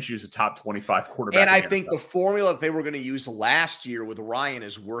Gardner Minshew is a top 25 quarterback. And I think the formula that they were going to use last year with Ryan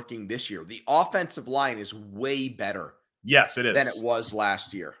is working this year. The offensive line is way better. Yes, it is. Than it was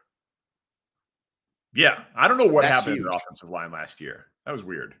last year. Yeah. I don't know what happened to the offensive line last year. That was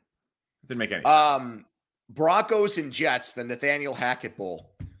weird. It didn't make any sense. Broncos and Jets, the Nathaniel Hackett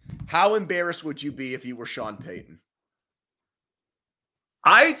Bowl. How embarrassed would you be if you were Sean Payton?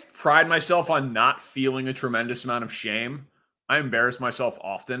 I pride myself on not feeling a tremendous amount of shame. I embarrass myself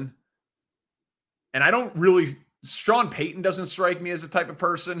often. And I don't really... Sean Payton doesn't strike me as the type of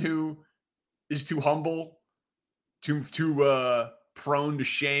person who is too humble, too prone to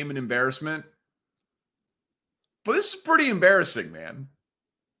shame and embarrassment. But this is pretty embarrassing, man.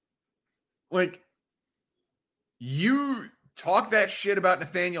 Like, you talk that shit about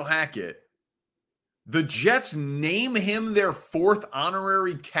Nathaniel Hackett, The Jets name him their 4th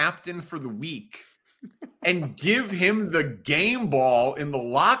honorary captain for the week and give him the game ball in the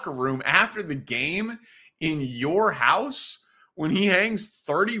locker room after the game in your house when he hangs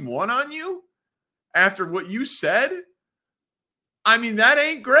 31 on you after what you said? I mean, that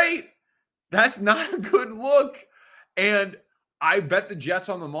ain't great. That's not a good look. And I bet the Jets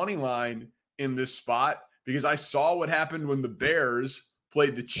on the money line in this spot because I saw what happened when the Bears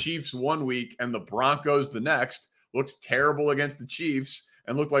played the Chiefs one week and the Broncos the next. Looked terrible against the Chiefs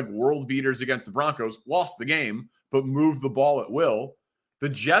and looked like world beaters against the Broncos. Lost the game, but moved the ball at will. The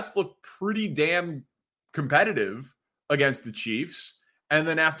Jets looked pretty damn competitive against the Chiefs. And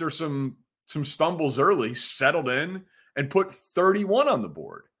then after some stumbles early, settled in and put 31 on the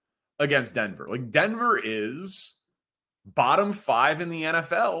board against Denver. Like, Denver is bottom 5 in the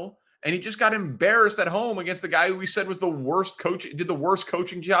NFL, and he just got embarrassed at home against the guy who we said was the worst coach, did the worst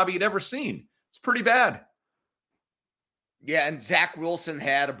coaching job he'd ever seen. It's pretty bad. Yeah, and Zach Wilson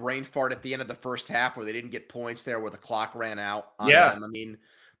had a brain fart at the end of the first half where they didn't get points there, where the clock ran out on them. I mean,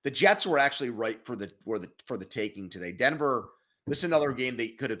 the Jets were actually right for the taking today. Denver, this is another game they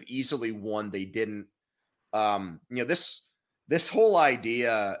could have easily won. They didn't. This whole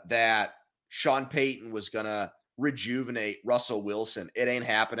idea that Sean Payton was gonna rejuvenate Russell Wilson, it ain't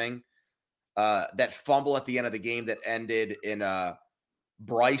happening. That fumble at the end of the game that ended in a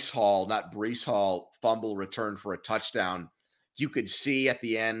Breece Hall fumble return for a touchdown. You could see at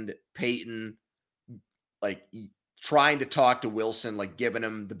the end Payton like trying to talk to Wilson, like giving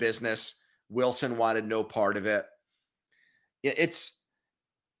him the business. Wilson wanted no part of it. It's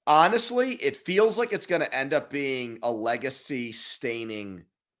honestly, it feels like it's going to end up being a legacy staining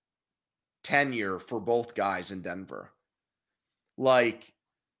tenure for both guys in Denver. Like,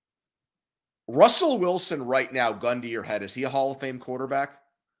 Russell Wilson right now, gun to your head, is he a Hall of Fame quarterback?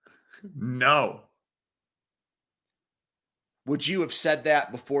 No. Would you have said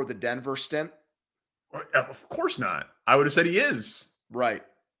that before the Denver stint? Of course not. I would have said he is. Right.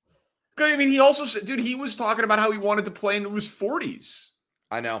 I mean, he also said, dude, he was talking about how he wanted to play into his 40s.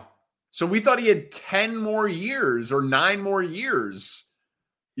 I know. So we thought he had 10 more years or 9 more years,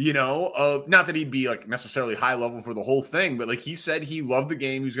 of not that he'd be like necessarily high level for the whole thing, but like he said he loved the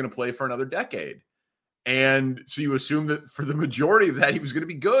game. He was going to play for another decade. And so you assume that for the majority of that, he was going to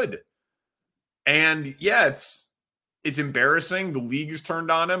be good. And yeah, it's embarrassing. The league has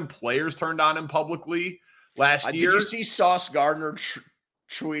turned on him. Players turned on him publicly last year. Did you see Sauce Gardner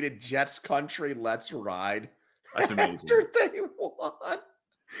tweeted Jets country, let's ride? That's amazing. After they won.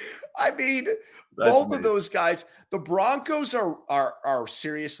 I mean, both of those guys, the Broncos are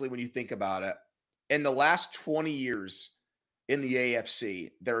seriously, when you think about it, in the last 20 years in the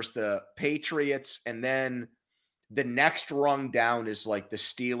AFC, there's the Patriots, and then the next rung down is like the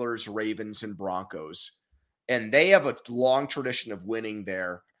Steelers, Ravens, and Broncos. And they have a long tradition of winning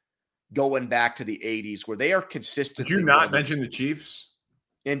there going back to the 80s where they are consistently. Did you not mention the Chiefs?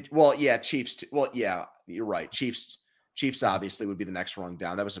 And well, yeah, Chiefs. Well, yeah, you're right. Chiefs obviously would be the next rung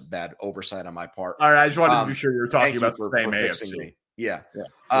down. That was a bad oversight on my part. All right, I just wanted to be sure you were talking about the same AFC.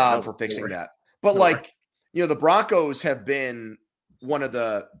 For fixing that. But the Broncos have been one of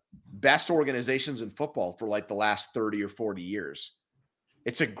the best organizations in football for like the last 30 or 40 years.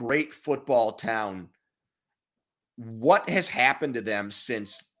 It's a great football town. What has happened to them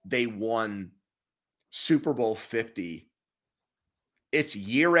since they won Super Bowl 50? It's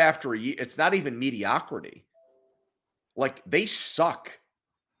year after year. It's not even mediocrity. Like, they suck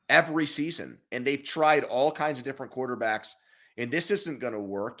every season, and they've tried all kinds of different quarterbacks, and this isn't going to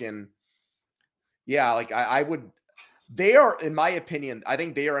work. And yeah, like they are, in my opinion, I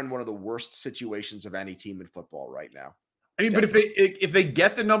think they are in one of the worst situations of any team in football right now. I mean, but if they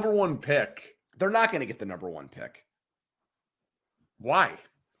get the number 1 pick, they're not going to get the number 1 pick. Why?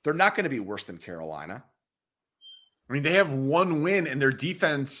 They're not going to be worse than Carolina. I mean, they have 1 win and their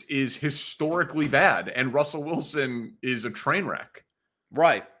defense is historically bad. And Russell Wilson is a train wreck.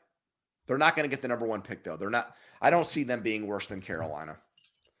 Right. They're not going to get the number 1 pick, though. They're not. I don't see them being worse than Carolina.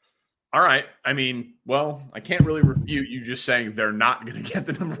 All right. I mean, well, I can't really refute you just saying they're not going to get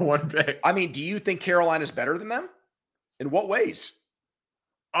the number 1 pick. I mean, do you think Carolina's better than them? In what ways?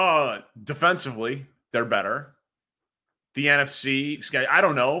 Defensively, they're better. The NFC, I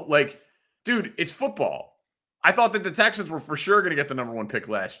don't know. Like, dude, it's football. I thought that the Texans were for sure going to get the number 1 pick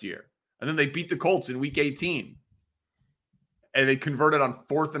last year. And then they beat the Colts in week 18. And they converted on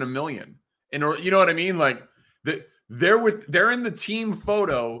 4th and 1,000,000. And you know what I mean? Like, they're in the team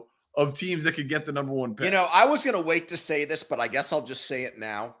photo of teams that could get the number 1 pick. I was going to wait to say this, but I guess I'll just say it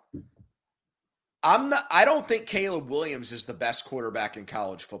now. I don't think Caleb Williams is the best quarterback in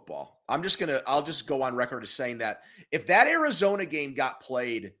college football. I'll just go on record as saying that if that Arizona game got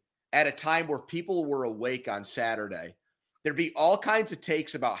played at a time where people were awake on Saturday, there'd be all kinds of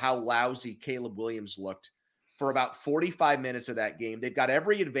takes about how lousy Caleb Williams looked for about 45 minutes of that game. They've got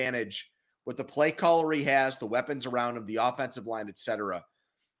every advantage with the play caller he has, the weapons around him, the offensive line, etc.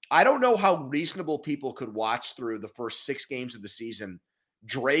 I don't know how reasonable people could watch through the first 6 games of the season,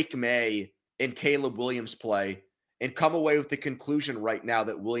 Drake May and Caleb Williams play, and come away with the conclusion right now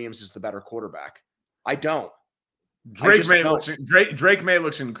that Williams is the better quarterback. I don't. Drake May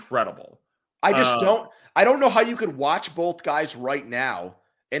looks incredible. I don't know how you could watch both guys right now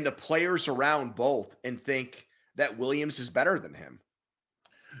and the players around both and think that Williams is better than him.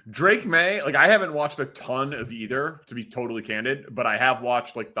 Drake May, like I haven't watched a ton of either, to be totally candid, but I have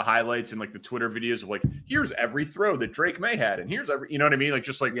watched like the highlights and like the Twitter videos of like, here's every throw that Drake May had, and here's every, you know what I mean? Like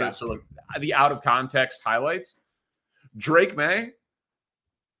just like the out of context highlights. Drake May,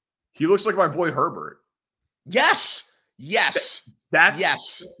 he looks like my boy Herbert. Yes. That's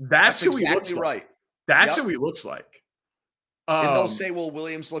who he looks like. Right. That's who he looks like. And they'll say, well,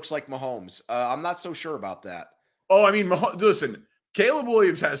 Williams looks like Mahomes. I'm not so sure about that. Oh, I mean, listen, Caleb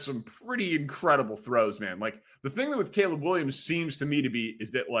Williams has some pretty incredible throws, man. Like the thing that with Caleb Williams seems to me to be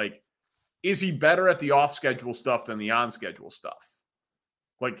is that like, is he better at the off schedule stuff than the on schedule stuff?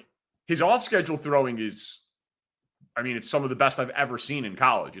 Like his off schedule throwing is, I mean, it's some of the best I've ever seen in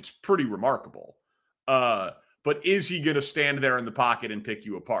college. It's pretty remarkable. But is he going to stand there in the pocket and pick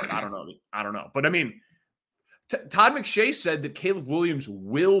you apart? I don't know. But I mean, Todd McShay said that Caleb Williams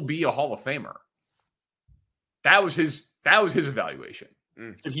will be a Hall of Famer. That was his evaluation.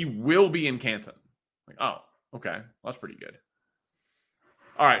 That he will be in Canton. Like, oh, okay. Well, that's pretty good.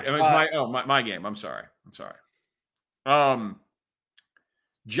 All right. It was my game. I'm sorry.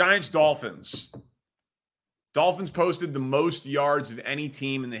 Giants Dolphins. Dolphins posted the most yards of any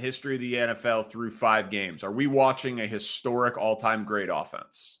team in the history of the NFL through 5 games. Are we watching a historic all-time great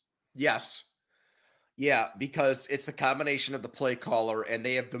offense? Yes. Yeah, because it's a combination of the play caller, and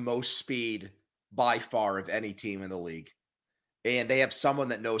they have the most speed by far of any team in the league. And they have someone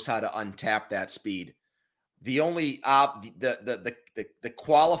that knows how to untap that speed. The only the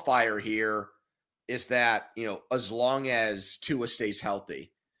qualifier here is that, you know, as long as Tua stays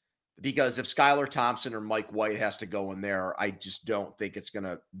healthy. Because if Skylar Thompson or Mike White has to go in there, I just don't think it's going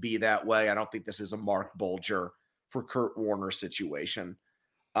to be that way. I don't think this is a Mark Bulger for Kurt Warner situation.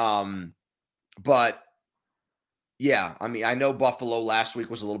 But yeah, I mean, I know Buffalo last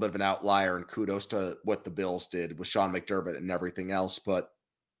week was a little bit of an outlier, and kudos to what the Bills did with Sean McDermott and everything else. But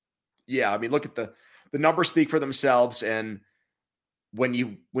yeah, I mean, look at the numbers speak for themselves. And when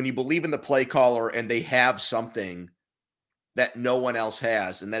you believe in the play caller and they have something that no one else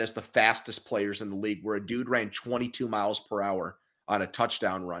has, and that is the fastest players in the league, where a dude ran 22 miles per hour on a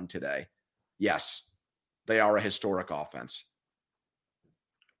touchdown run today. Yes, they are a historic offense.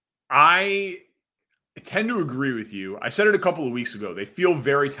 I tend to agree with you. I said it a couple of weeks ago. They feel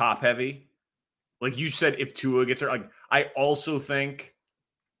very top heavy. Like you said, if Tua gets there, like I also think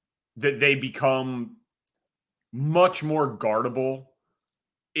that they become much more guardable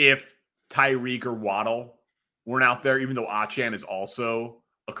if Tyreek or Waddle weren't out there, even though Achane is also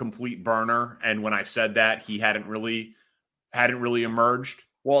a complete burner. And when I said that, he hadn't really emerged.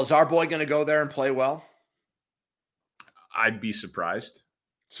 Well, is our boy going to go there and play well? I'd be surprised.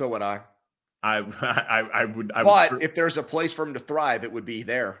 So would I. I would. But if there's a place for him to thrive, it would be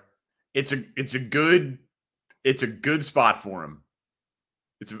there. It's a good spot for him.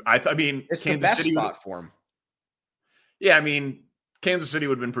 I mean, it's Kansas the best City spot for him. Yeah, I mean, Kansas City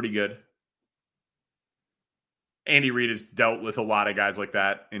would have been pretty good. Andy Reid has dealt with a lot of guys like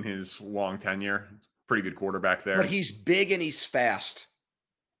that in his long tenure. Pretty good quarterback there. But he's big and he's fast.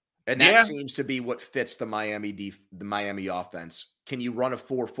 And that seems to be what fits the Miami offense. Can you run a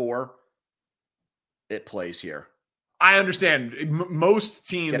 4-4? It plays here. I understand. Most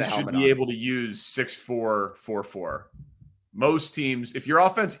teams should be able to use 6-4, 4-4. Most teams, if your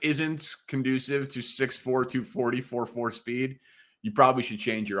offense isn't conducive to 6'4", 240, 4-4 speed, you probably should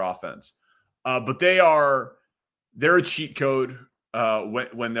change your offense. But they're a cheat code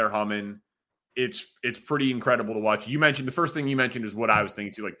when they're humming. It's pretty incredible to watch. The first thing you mentioned is what I was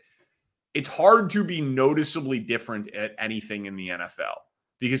thinking too. Like, it's hard to be noticeably different at anything in the NFL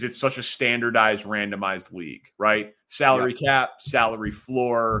because it's such a standardized, randomized league, right? Salary cap, salary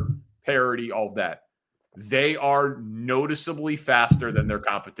floor, parity, all of that. They are noticeably faster than their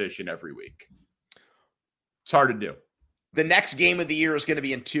competition every week. It's hard to do. The next game of the year is going to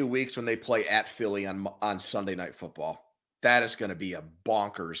be in 2 weeks when they play at Philly on Sunday Night Football. That is going to be a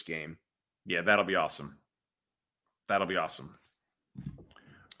bonkers game. Yeah, that'll be awesome.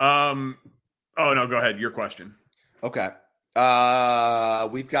 Oh no, go ahead. Your question. Okay.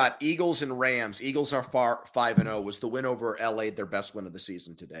 We've got Eagles and Rams. Eagles are 5-0. Was the win over LA their best win of the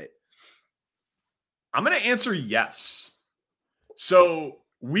season to date? I'm going to answer yes. So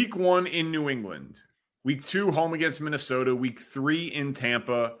week 1 in New England, week 2 home against Minnesota, week 3 in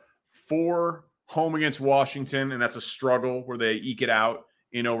Tampa, 4 home against Washington, and that's a struggle where they eke it out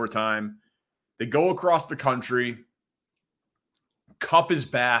in overtime. They go across the country. Kupp is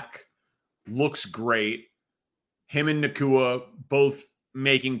back, looks great. Him and Nakua both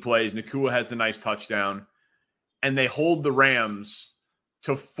making plays. Nakua has the nice touchdown. And they hold the Rams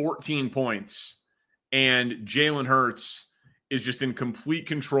to 14 points. And Jalen Hurts is just in complete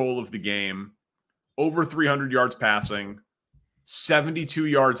control of the game. Over 300 yards passing, 72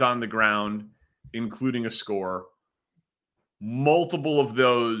 yards on the ground, including a score. Multiple of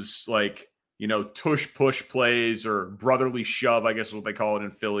those, tush-push plays or brotherly shove, I guess is what they call it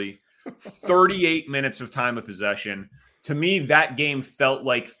in Philly. 38 minutes of time of possession. To me, that game felt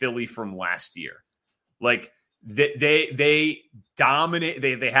like Philly from last year. Like they dominate.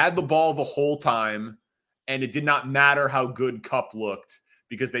 They had the ball the whole time, and it did not matter how good Kupp looked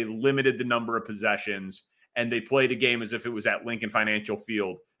because they limited the number of possessions, and they played a game as if it was at Lincoln Financial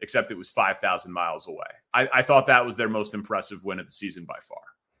Field, except it was 5,000 miles away. I thought that was their most impressive win of the season by far.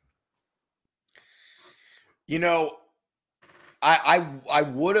 I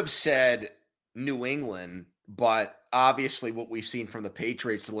would have said New England, but obviously what we've seen from the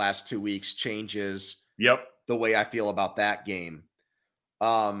Patriots the last 2 weeks changes the way I feel about that game.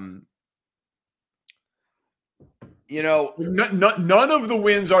 None of the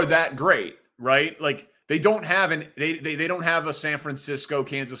wins are that great, right? Like they don't have they don't have a San Francisco,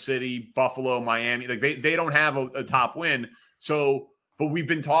 Kansas City, Buffalo, Miami. Like they don't have a top win. So, but we've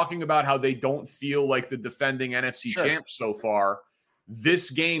been talking about how they don't feel like the defending NFC champs so far. This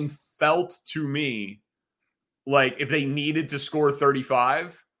game felt to me like if they needed to score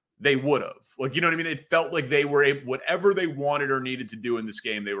 35, they would have. Like, you know what I mean? It felt like they were able, whatever they wanted or needed to do in this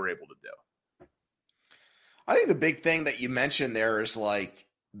game, they were able to do. I think the big thing that you mentioned there is like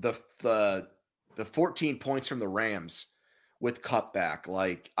the 14 points from the Rams with cutback.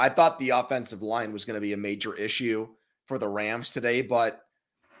 Like I thought the offensive line was going to be a major issue for the Rams today, but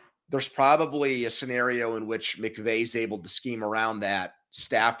there's probably a scenario in which McVay's able to scheme around that.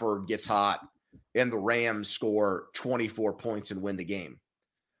 Stafford gets hot and the Rams score 24 points and win the game.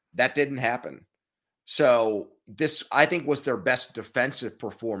 That didn't happen. So this, I think, was their best defensive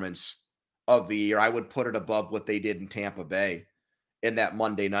performance of the year. I would put it above what they did in Tampa Bay in that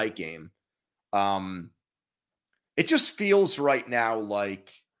Monday night game. It just feels right now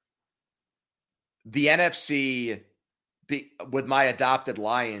like the NFC with my adopted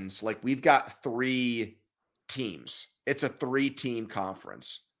Lions, like we've got 3 teams. It's a 3-team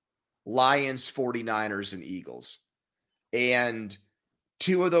conference. Lions, 49ers, and Eagles. And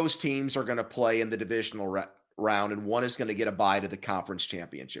 2 of those teams are going to play in the divisional round, and 1 is going to get a bye to the conference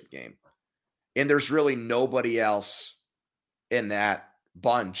championship game. And there's really nobody else in that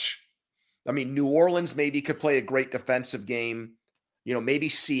bunch. I mean, New Orleans maybe could play a great defensive game. Maybe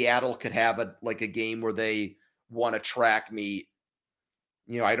Seattle could have a game where they want to track meet.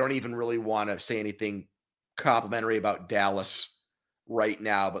 I don't even really want to say anything complimentary about Dallas right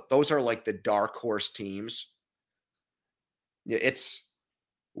now, but those are like the dark horse teams. It's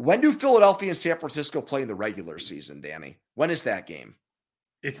when do Philadelphia and San Francisco play in the regular season, Danny? When is that game?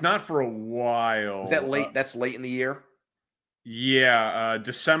 It's not for a while. Is that late? That's late in the year? Yeah,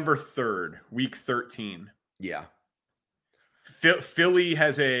 December 3rd, week 13. Yeah. Philly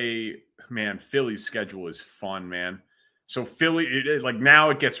has Philly's schedule is fun, man. So Philly, now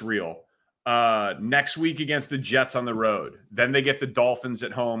it gets real. Next week against the Jets on the road. Then they get the Dolphins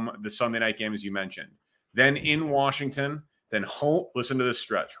at home, the Sunday night game, as you mentioned. Then in Washington, then home. Listen to this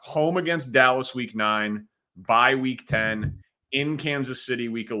stretch. Home against Dallas week 9, bye week 10, in Kansas City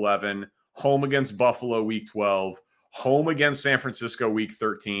week 11, home against Buffalo week 12, home against San Francisco week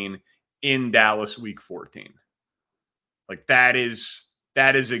 13, in Dallas week 14. Like that is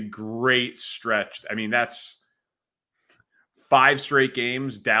a great stretch. I mean, that's 5 straight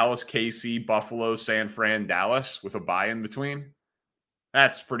games, Dallas, KC, Buffalo, San Fran, Dallas with a bye in between.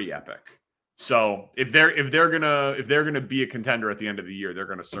 That's pretty epic. So if they're gonna be a contender at the end of the year, they're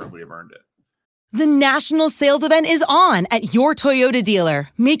gonna certainly have earned it. The national sales event is on at your Toyota dealer,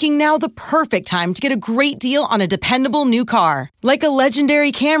 making now the perfect time to get a great deal on a dependable new car. Like a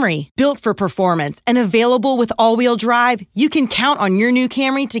legendary Camry, built for performance and available with all-wheel drive, you can count on your new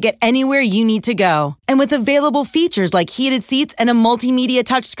Camry to get anywhere you need to go. And with available features like heated seats and a multimedia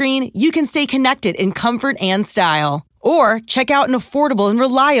touchscreen, you can stay connected in comfort and style. Or check out an affordable and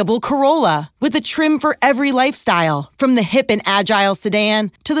reliable Corolla with a trim for every lifestyle. From the hip and agile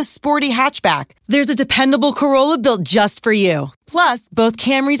sedan to the sporty hatchback, there's a dependable Corolla built just for you. Plus, both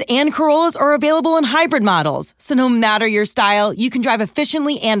Camrys and Corollas are available in hybrid models, so no matter your style, you can drive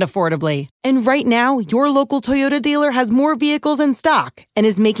efficiently and affordably. And right now, your local Toyota dealer has more vehicles in stock and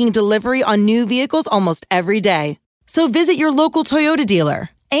is making delivery on new vehicles almost every day. So visit your local Toyota dealer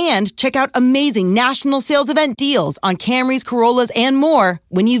and check out amazing national sales event deals on Camrys, Corollas, and more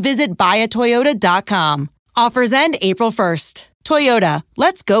when you visit buyatoyota.com. Offers end April 1st. Toyota,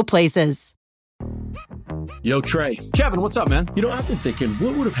 let's go places. Yo, Trey. Kevin, what's up, man? You know, I've been thinking,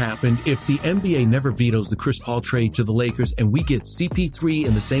 what would have happened if the NBA never vetoes the Chris Paul trade to the Lakers and we get CP3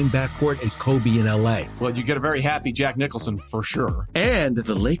 in the same backcourt as Kobe in LA? Well, you get a very happy Jack Nicholson for sure. And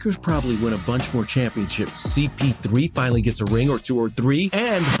the Lakers probably win a bunch more championships. CP3 finally gets a ring or 2 or 3,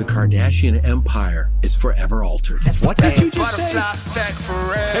 and the Kardashian empire is forever altered. What did you just say?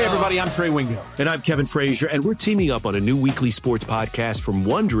 Hey, everybody, I'm Trey Wingo. And I'm Kevin Frazier, and we're teaming up on a new weekly sports podcast from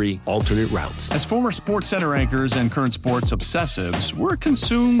Wondery, Alternate Routes. As former Sports Center anchors and current sports obsessives, we're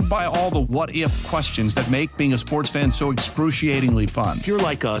consumed by all the what-if questions that make being a sports fan so excruciatingly fun. If you're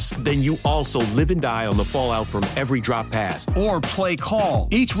like us, then you also live and die on the fallout from every drop pass. Or play call.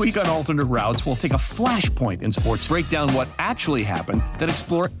 Each week on Alternate Routes, we'll take a flashpoint in sports, break down what actually happened, then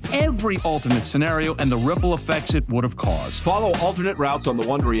explore every alternate scenario and the ripple effects it would have caused. Follow Alternate Routes on the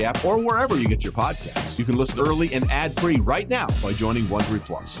Wondery app or wherever you get your podcasts. You can listen early and ad-free right now by joining Wondery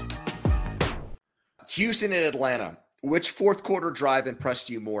Plus. Houston and Atlanta. Which fourth quarter drive impressed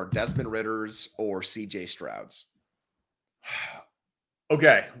you more, Desmond Ritter's or CJ Stroud's?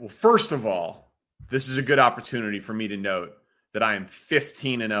 Okay. Well, first of all, this is a good opportunity for me to note that I am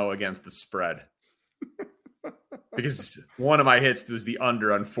 15-0 against the spread. Because one of my hits was the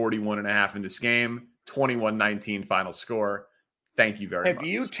under on 41.5 in this game, 21-19 final score. Thank you very much. Have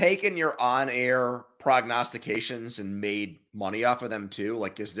you taken your on-air prognostications and made money off of them too?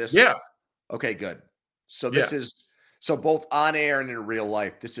 Like, is this? Yeah. Okay, good. So this is, so both on air and in real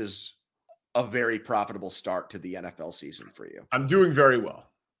life, this is a very profitable start to the NFL season for you. I'm doing very well.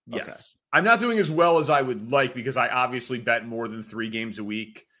 Yes. Okay. I'm not doing as well as I would like because I obviously bet more than 3 games a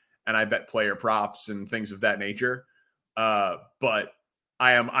week and I bet player props and things of that nature. But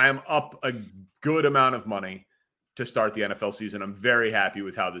I am up a good amount of money to start the NFL season. I'm very happy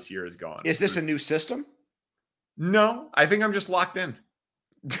with how this year has gone. Is this a new system? No, I think I'm just locked in.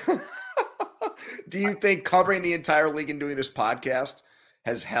 Do you think covering the entire league and doing this podcast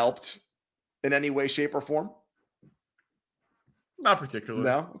has helped in any way, shape, or form? Not particularly.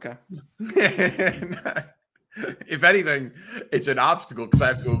 No? Okay. If anything, it's an obstacle because I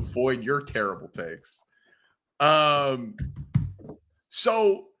have to avoid your terrible takes.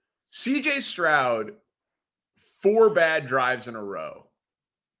 So CJ Stroud, 4 bad drives in a row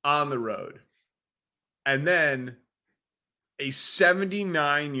on the road. And then a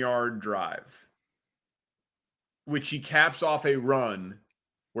 79-yard drive, which he caps off a run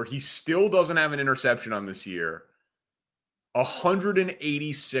where he still doesn't have an interception on this year.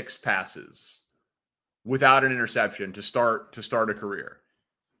 186 passes without an interception to start a career.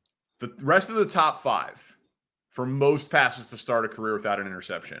 The rest of the top 5 for most passes to start a career without an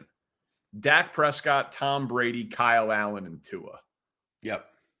interception: Dak Prescott, Tom Brady, Kyle Allen, and Tua. Yep.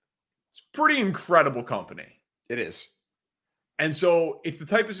 It's pretty incredible company. It is. And so it's the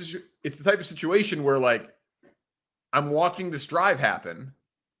type of situation where, like, I'm watching this drive happen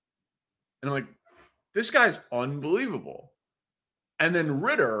and I'm like, this guy's unbelievable. And then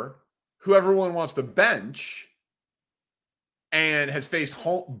Ritter, who everyone wants to bench and has faced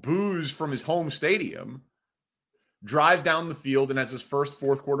boos from his home stadium, drives down the field and has his first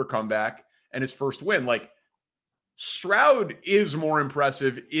fourth quarter comeback and his first win. Like, Stroud is more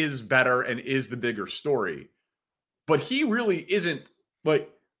impressive, is better, and is the bigger story. But he really isn't. Like,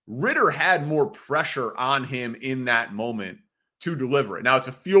 Ritter had more pressure on him in that moment to deliver it. Now, it's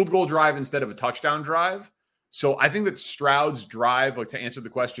a field goal drive instead of a touchdown drive. So I think that Stroud's drive, like, to answer the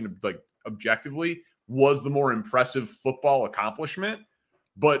question, like, objectively, was the more impressive football accomplishment.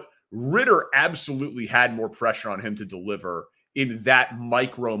 But Ritter absolutely had more pressure on him to deliver in that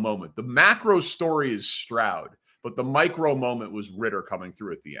micro moment. The macro story is Stroud, but the micro moment was Ritter coming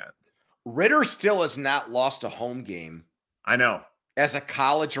through at the end. Ritter still has not lost a home game. I know. As a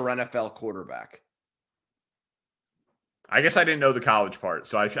college or NFL quarterback. I guess I didn't know the college part,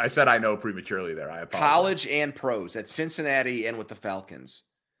 so I said I know prematurely there. I apologize. College and pros at Cincinnati and with the Falcons.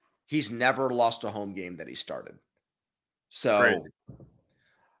 He's never lost a home game that he started. So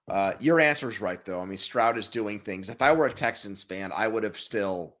your answer is right, though. I mean, Stroud is doing things. If I were a Texans fan, I would have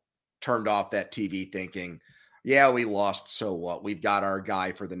still turned off that TV thinking, Yeah, we lost. So what? We've got our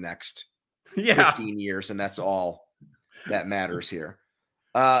guy for the next 15 years, and that's all that matters here.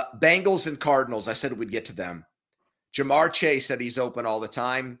 Bengals and Cardinals. I said we'd get to them. Jamar Chase said he's open all the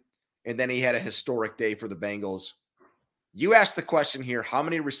time, and then he had a historic day for the Bengals. You asked the question here, how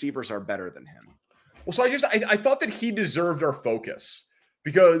many receivers are better than him? Well, so I thought that he deserved our focus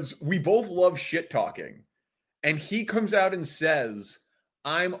because we both love shit talking. And he comes out and says,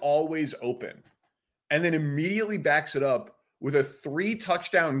 I'm always open. And then immediately backs it up with a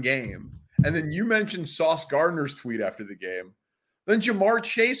 3-touchdown game. And then you mentioned Sauce Gardner's tweet after the game. Then Jamar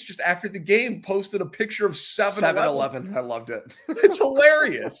Chase, just after the game, posted a picture of 7-Eleven. I loved it. It's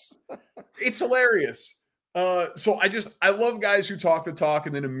hilarious. It's hilarious. So I love guys who talk the talk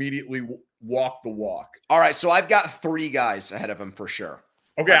and then immediately walk the walk. All right, so I've got 3 guys ahead of him for sure.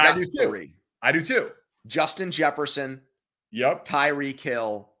 Okay, I do too. 3. I do too. Justin Jefferson. Yep. Tyreek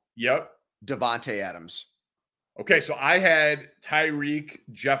Hill. Yep. Devontae Adams. Okay, so I had Tyreek,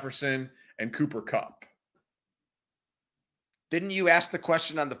 Jefferson, and Cooper Kupp. Didn't you ask the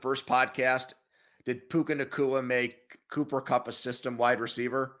question on the first podcast? Did Puka Nacua make Cooper Kupp a system wide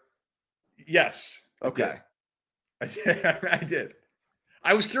receiver? Yes. Okay. I did.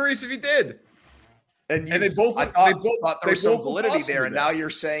 I was curious if he did. And they both thought there was some validity there. And now you're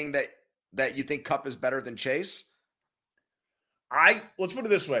saying that you think Kupp is better than Chase? Let's put it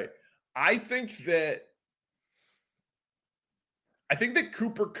this way. I think that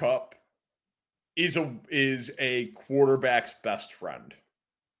Cooper Kupp is a quarterback's best friend.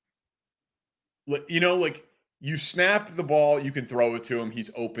 You know, like you snap the ball, you can throw it to him.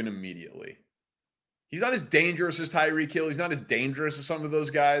 He's open immediately. He's not as dangerous as Tyreek Hill. He's not as dangerous as some of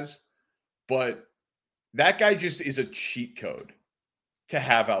those guys, but that guy just is a cheat code to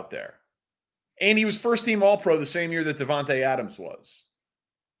have out there. And he was first team All-Pro the same year that Devontae Adams was.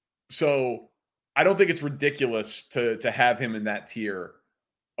 So I don't think it's ridiculous to have him in that tier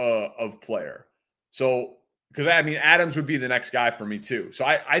of player. So, because I mean, Adams would be the next guy for me too. So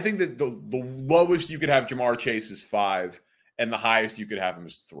I think that the lowest you could have Jamar Chase is 5, and the highest you could have him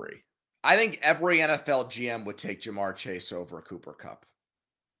is 3. I think every NFL GM would take Jamar Chase over Cooper Kupp.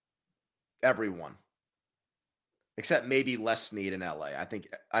 Everyone. Except maybe Les Snead in LA. I think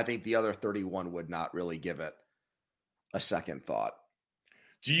the other 31 would not really give it a second thought.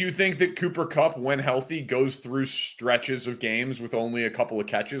 Do you think that Cooper Kupp, when healthy, goes through stretches of games with only a couple of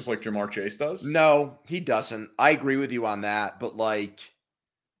catches like Jamar Chase does? No, he doesn't. I agree with you on that. But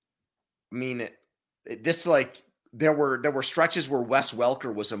there were stretches where Wes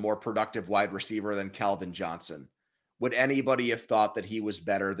Welker was a more productive wide receiver than Calvin Johnson. Would anybody have thought that he was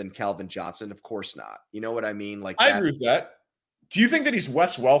better than Calvin Johnson? Of course not. You know what I mean? I agree with that. Do you think that he's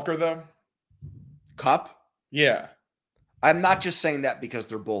Wes Welker, though? Kupp? Yeah. I'm not just saying that because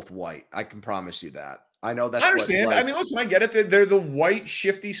they're both white. I can promise you that. I know that's. I understand. Listen, I get it. They're the white,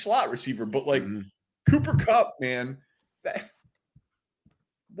 shifty slot receiver, but Cooper Kupp, man,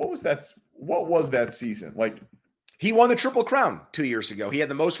 what was that season? He won the Triple Crown 2 years ago. He had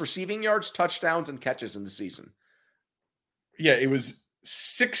the most receiving yards, touchdowns, and catches in the season. Yeah, it was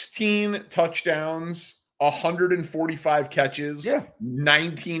 16 touchdowns, 145 catches,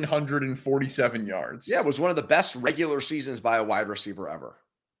 1,947 yards. Yeah, it was one of the best regular seasons by a wide receiver ever.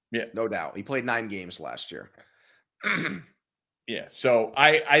 Yeah. No doubt. He played 9 games last year. Yeah. So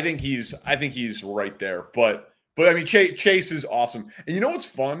I think he's right there. But I mean, Chase is awesome. And you know what's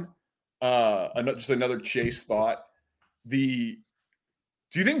fun? Just another Chase thought. Do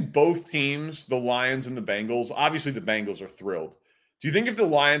you think both teams, the Lions and the Bengals, obviously the Bengals are thrilled. Do you think if the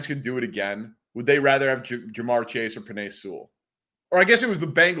Lions could do it again, would they rather have Jamar Chase or Penei Sewell? Or I guess it was the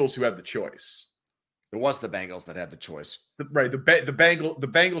Bengals who had the choice. It was the Bengals that had the choice. Right. The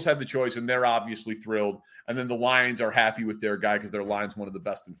Bengals had the choice, and they're obviously thrilled. And then the Lions are happy with their guy because their line's one of the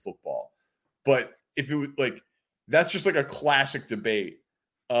best in football. But if it was that's just a classic debate.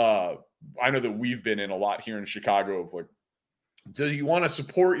 I know that we've been in a lot here in Chicago of do you want to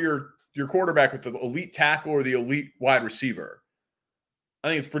support your quarterback with the elite tackle or the elite wide receiver? I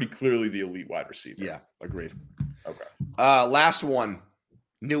think it's pretty clearly the elite wide receiver. Yeah, agreed. Okay. Last one.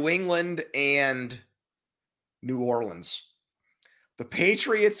 New England and New Orleans. The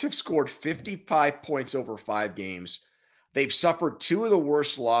Patriots have scored 55 points over 5 games. They've suffered 2 of the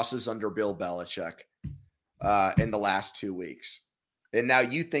worst losses under Bill Belichick in the last 2 weeks. And now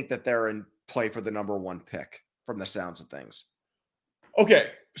you think that they're in play for the number 1 pick from the sounds of things.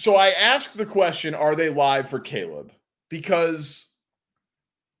 Okay. So I asked the question, are they live for Caleb? Because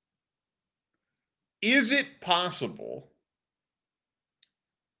is it possible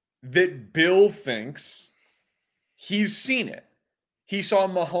that Bill thinks he's seen it? He saw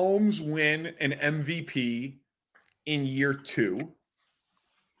Mahomes win an MVP in year 2.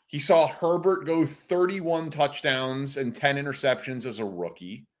 He saw Herbert go 31 touchdowns and 10 interceptions as a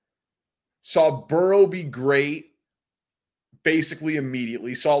rookie. Saw Burrow be great basically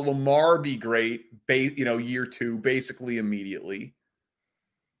immediately. Saw Lamar be great, year 2, basically immediately.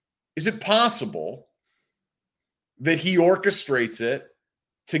 Is it possible that he orchestrates it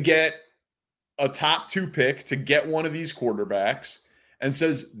to get a top 2 pick, to get one of these quarterbacks, and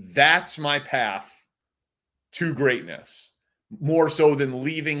says, that's my path to greatness, more so than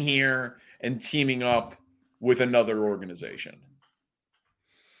leaving here and teaming up with another organization?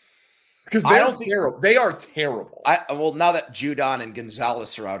 Because they are terrible. Well, now that Judon and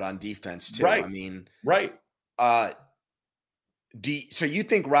Gonzalez are out on defense too, right. I mean, right. So you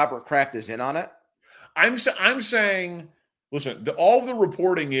think Robert Kraft is in on it? I'm saying, listen, all the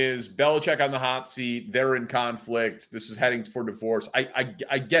reporting is Belichick on the hot seat. They're in conflict. This is heading for divorce. I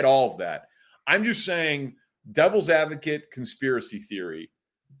get all of that. I'm just saying, devil's advocate, conspiracy theory.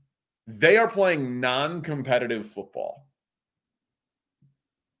 They are playing non-competitive football.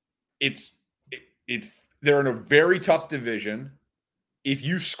 They're in a very tough division. If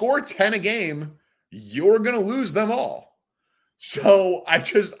you score 10 a game, you're going to lose them all. So I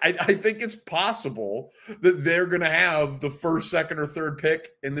think it's possible that they're going to have the first, second, or third pick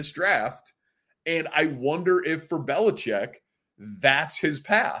in this draft. And I wonder if for Belichick, that's his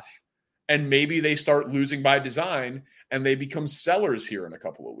path. And maybe they start losing by design and they become sellers here in a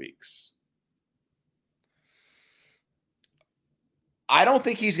couple of weeks. I don't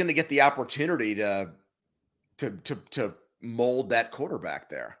think he's going to get the opportunity to mold that quarterback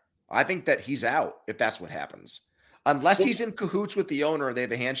there. I think that he's out if that's what happens. Unless he's in cahoots with the owner and they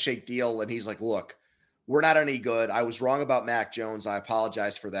have a handshake deal and he's like, look, we're not any good. I was wrong about Mac Jones. I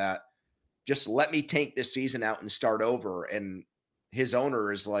apologize for that. Just let me tank this season out and start over. And his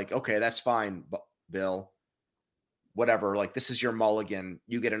owner is like, okay, that's fine, Bill. Whatever. Like, this is your mulligan.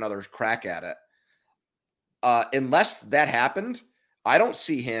 You get another crack at it. Unless that happened, I don't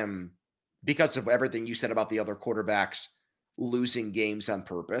see him, because of everything you said about the other quarterbacks losing games on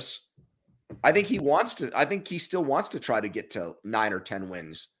purpose. I think he still wants to try to get to 9 or 10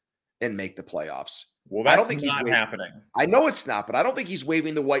 wins and make the playoffs. Well, that's not happening. I know it's not, but I don't think he's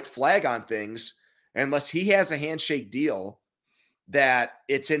waving the white flag on things unless he has a handshake deal that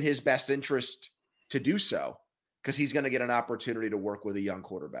it's in his best interest to do so, because he's going to get an opportunity to work with a young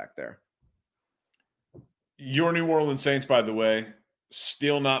quarterback there. Your New Orleans Saints, by the way,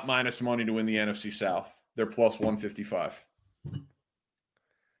 still not minus money to win the NFC South. They're plus 155.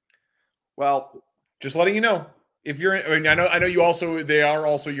 Well, just letting you know. If you're, I know you also. They are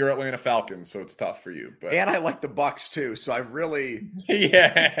also your Atlanta Falcons, so it's tough for you. But and I like the Bucks too, so I really,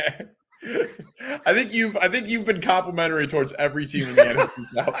 yeah. I think you've been complimentary towards every team in the NFC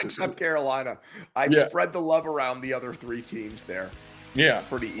South except Carolina. I've spread the love around the other 3 teams there. Yeah,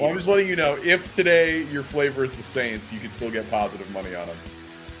 pretty easy. Well, I'm just letting you know, if today your flavor is the Saints, you can still get positive money on them.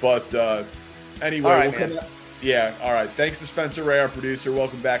 But anyway, all right, yeah, all right. Thanks to Spencer Ray, our producer.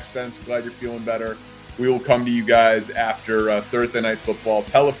 Welcome back, Spence. Glad you're feeling better. We will come to you guys after Thursday Night Football.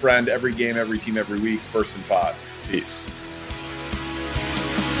 Tell a friend, every game, every team, every week. First and Pod. Peace.